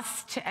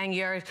rust and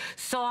your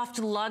soft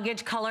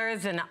luggage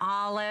colors and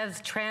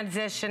olives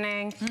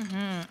transitioning.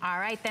 All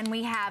right, then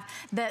we have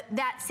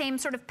that same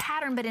sort of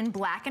pattern, but in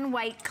black and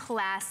white,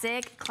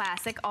 classic,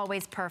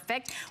 always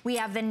perfect. We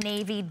have the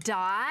navy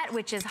dot,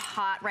 which is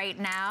hot right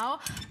now.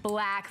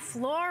 Black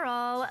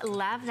floral,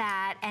 love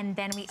that. And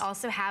then we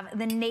also have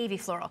the navy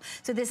floral.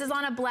 So this is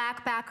on a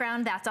black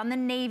background, that's on the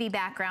navy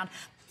background.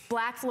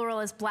 Black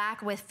floral is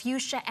black with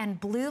fuchsia and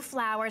blue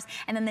flowers,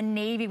 and then the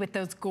navy with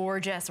those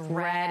gorgeous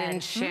red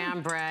and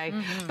chambray.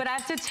 But I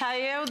have to tell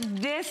you,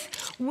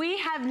 we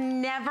have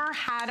never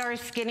had our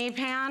skinny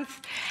pants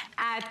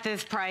at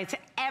this price,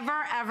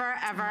 ever, ever,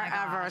 ever,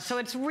 ever. So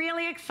it's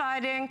really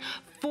exciting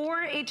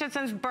for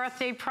HSN's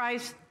birthday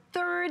price.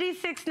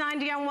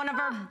 $36.90 on one of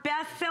our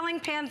best-selling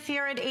pants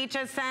here at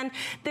HSN.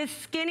 The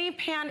skinny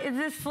pant is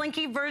the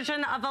slinky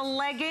version of a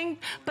legging,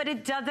 but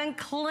it doesn't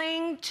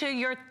cling to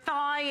your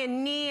thigh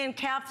and knee and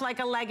calf like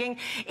a legging.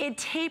 It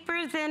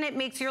tapers in, it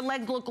makes your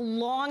leg look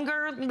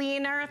longer,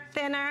 leaner,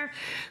 thinner.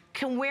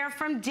 Can wear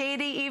from day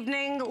to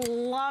evening,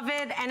 love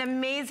it, and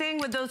amazing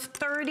with those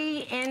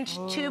 30-inch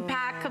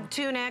two-pack of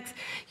tunics.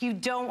 You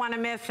don't want to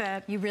miss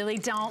it. You really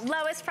don't.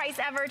 Lowest price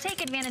ever.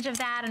 Take advantage of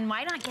that, and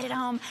why not get it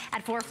home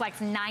at 4 Flex,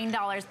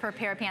 $9 per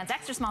pair of pants,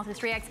 extra small through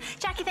 3X.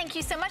 Jackie, thank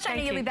you so much. I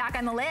know you'll be back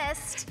on the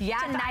list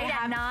tonight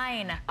at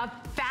 9. A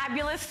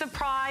fabulous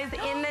surprise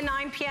in the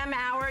 9 p.m.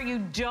 hour. You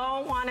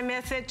don't want to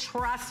miss it.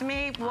 Trust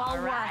me, well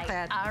worth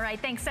it. All right,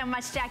 thanks so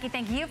much, Jackie.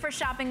 Thank you for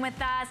shopping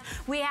with us.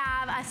 We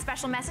have a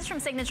special message from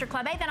Signature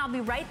Club A, then I'll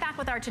be right back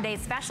with our today's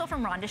special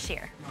from Rhonda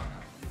Shear.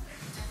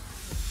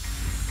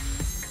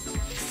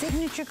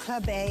 Signature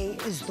Club A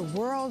is the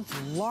world's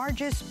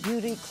largest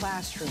beauty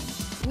classroom.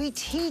 We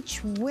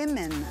teach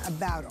women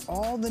about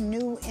all the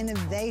new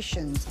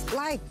innovations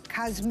like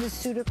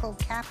cosmeceutical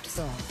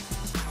capsule.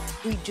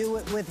 We do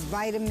it with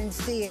vitamin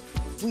C.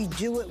 We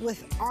do it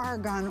with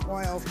argan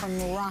oil from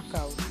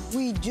Morocco.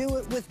 We do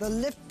it with the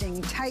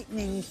lifting,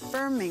 tightening,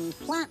 firming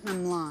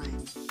platinum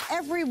line.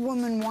 Every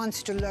woman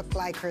wants to look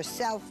like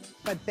herself,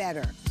 but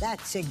better.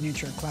 That's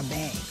Signature Club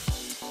A.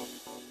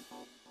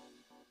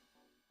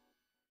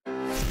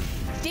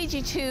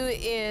 DG2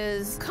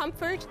 is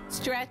comfort,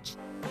 stretch,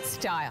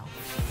 style.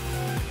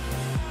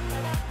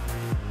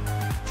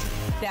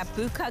 That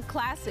bootcut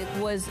classic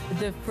was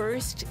the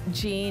first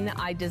jean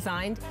I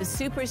designed. The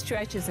Super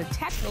Stretch is a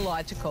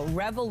technological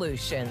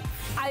revolution.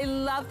 I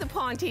love the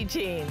Ponte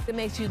jean. It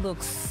makes you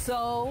look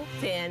so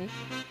thin.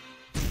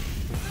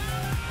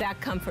 That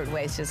comfort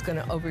waist is going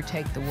to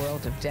overtake the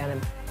world of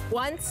denim.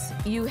 Once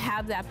you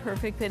have that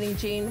perfect fitting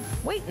jean,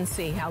 wait and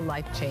see how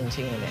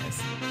life-changing it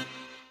is.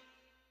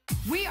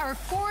 We are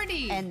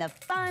 40. And the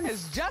fun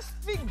has just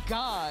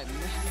begun.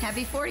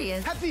 Happy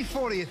 40th. Happy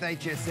 40th,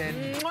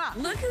 HSN.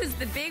 Mwah. Look who's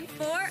the big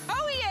four.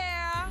 Oh,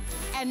 yeah.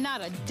 And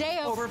not a day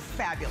over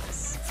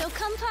fabulous. So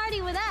come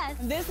party with us.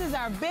 This is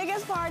our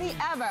biggest party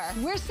ever.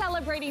 We're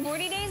celebrating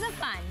 40 days of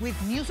fun.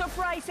 With new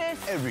surprises.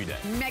 Every day.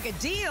 Mega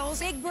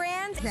deals. Big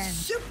brands. Then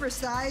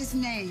supersized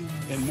names.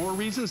 And more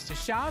reasons to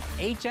shop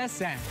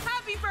HSN.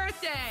 Happy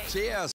birthday. Cheers.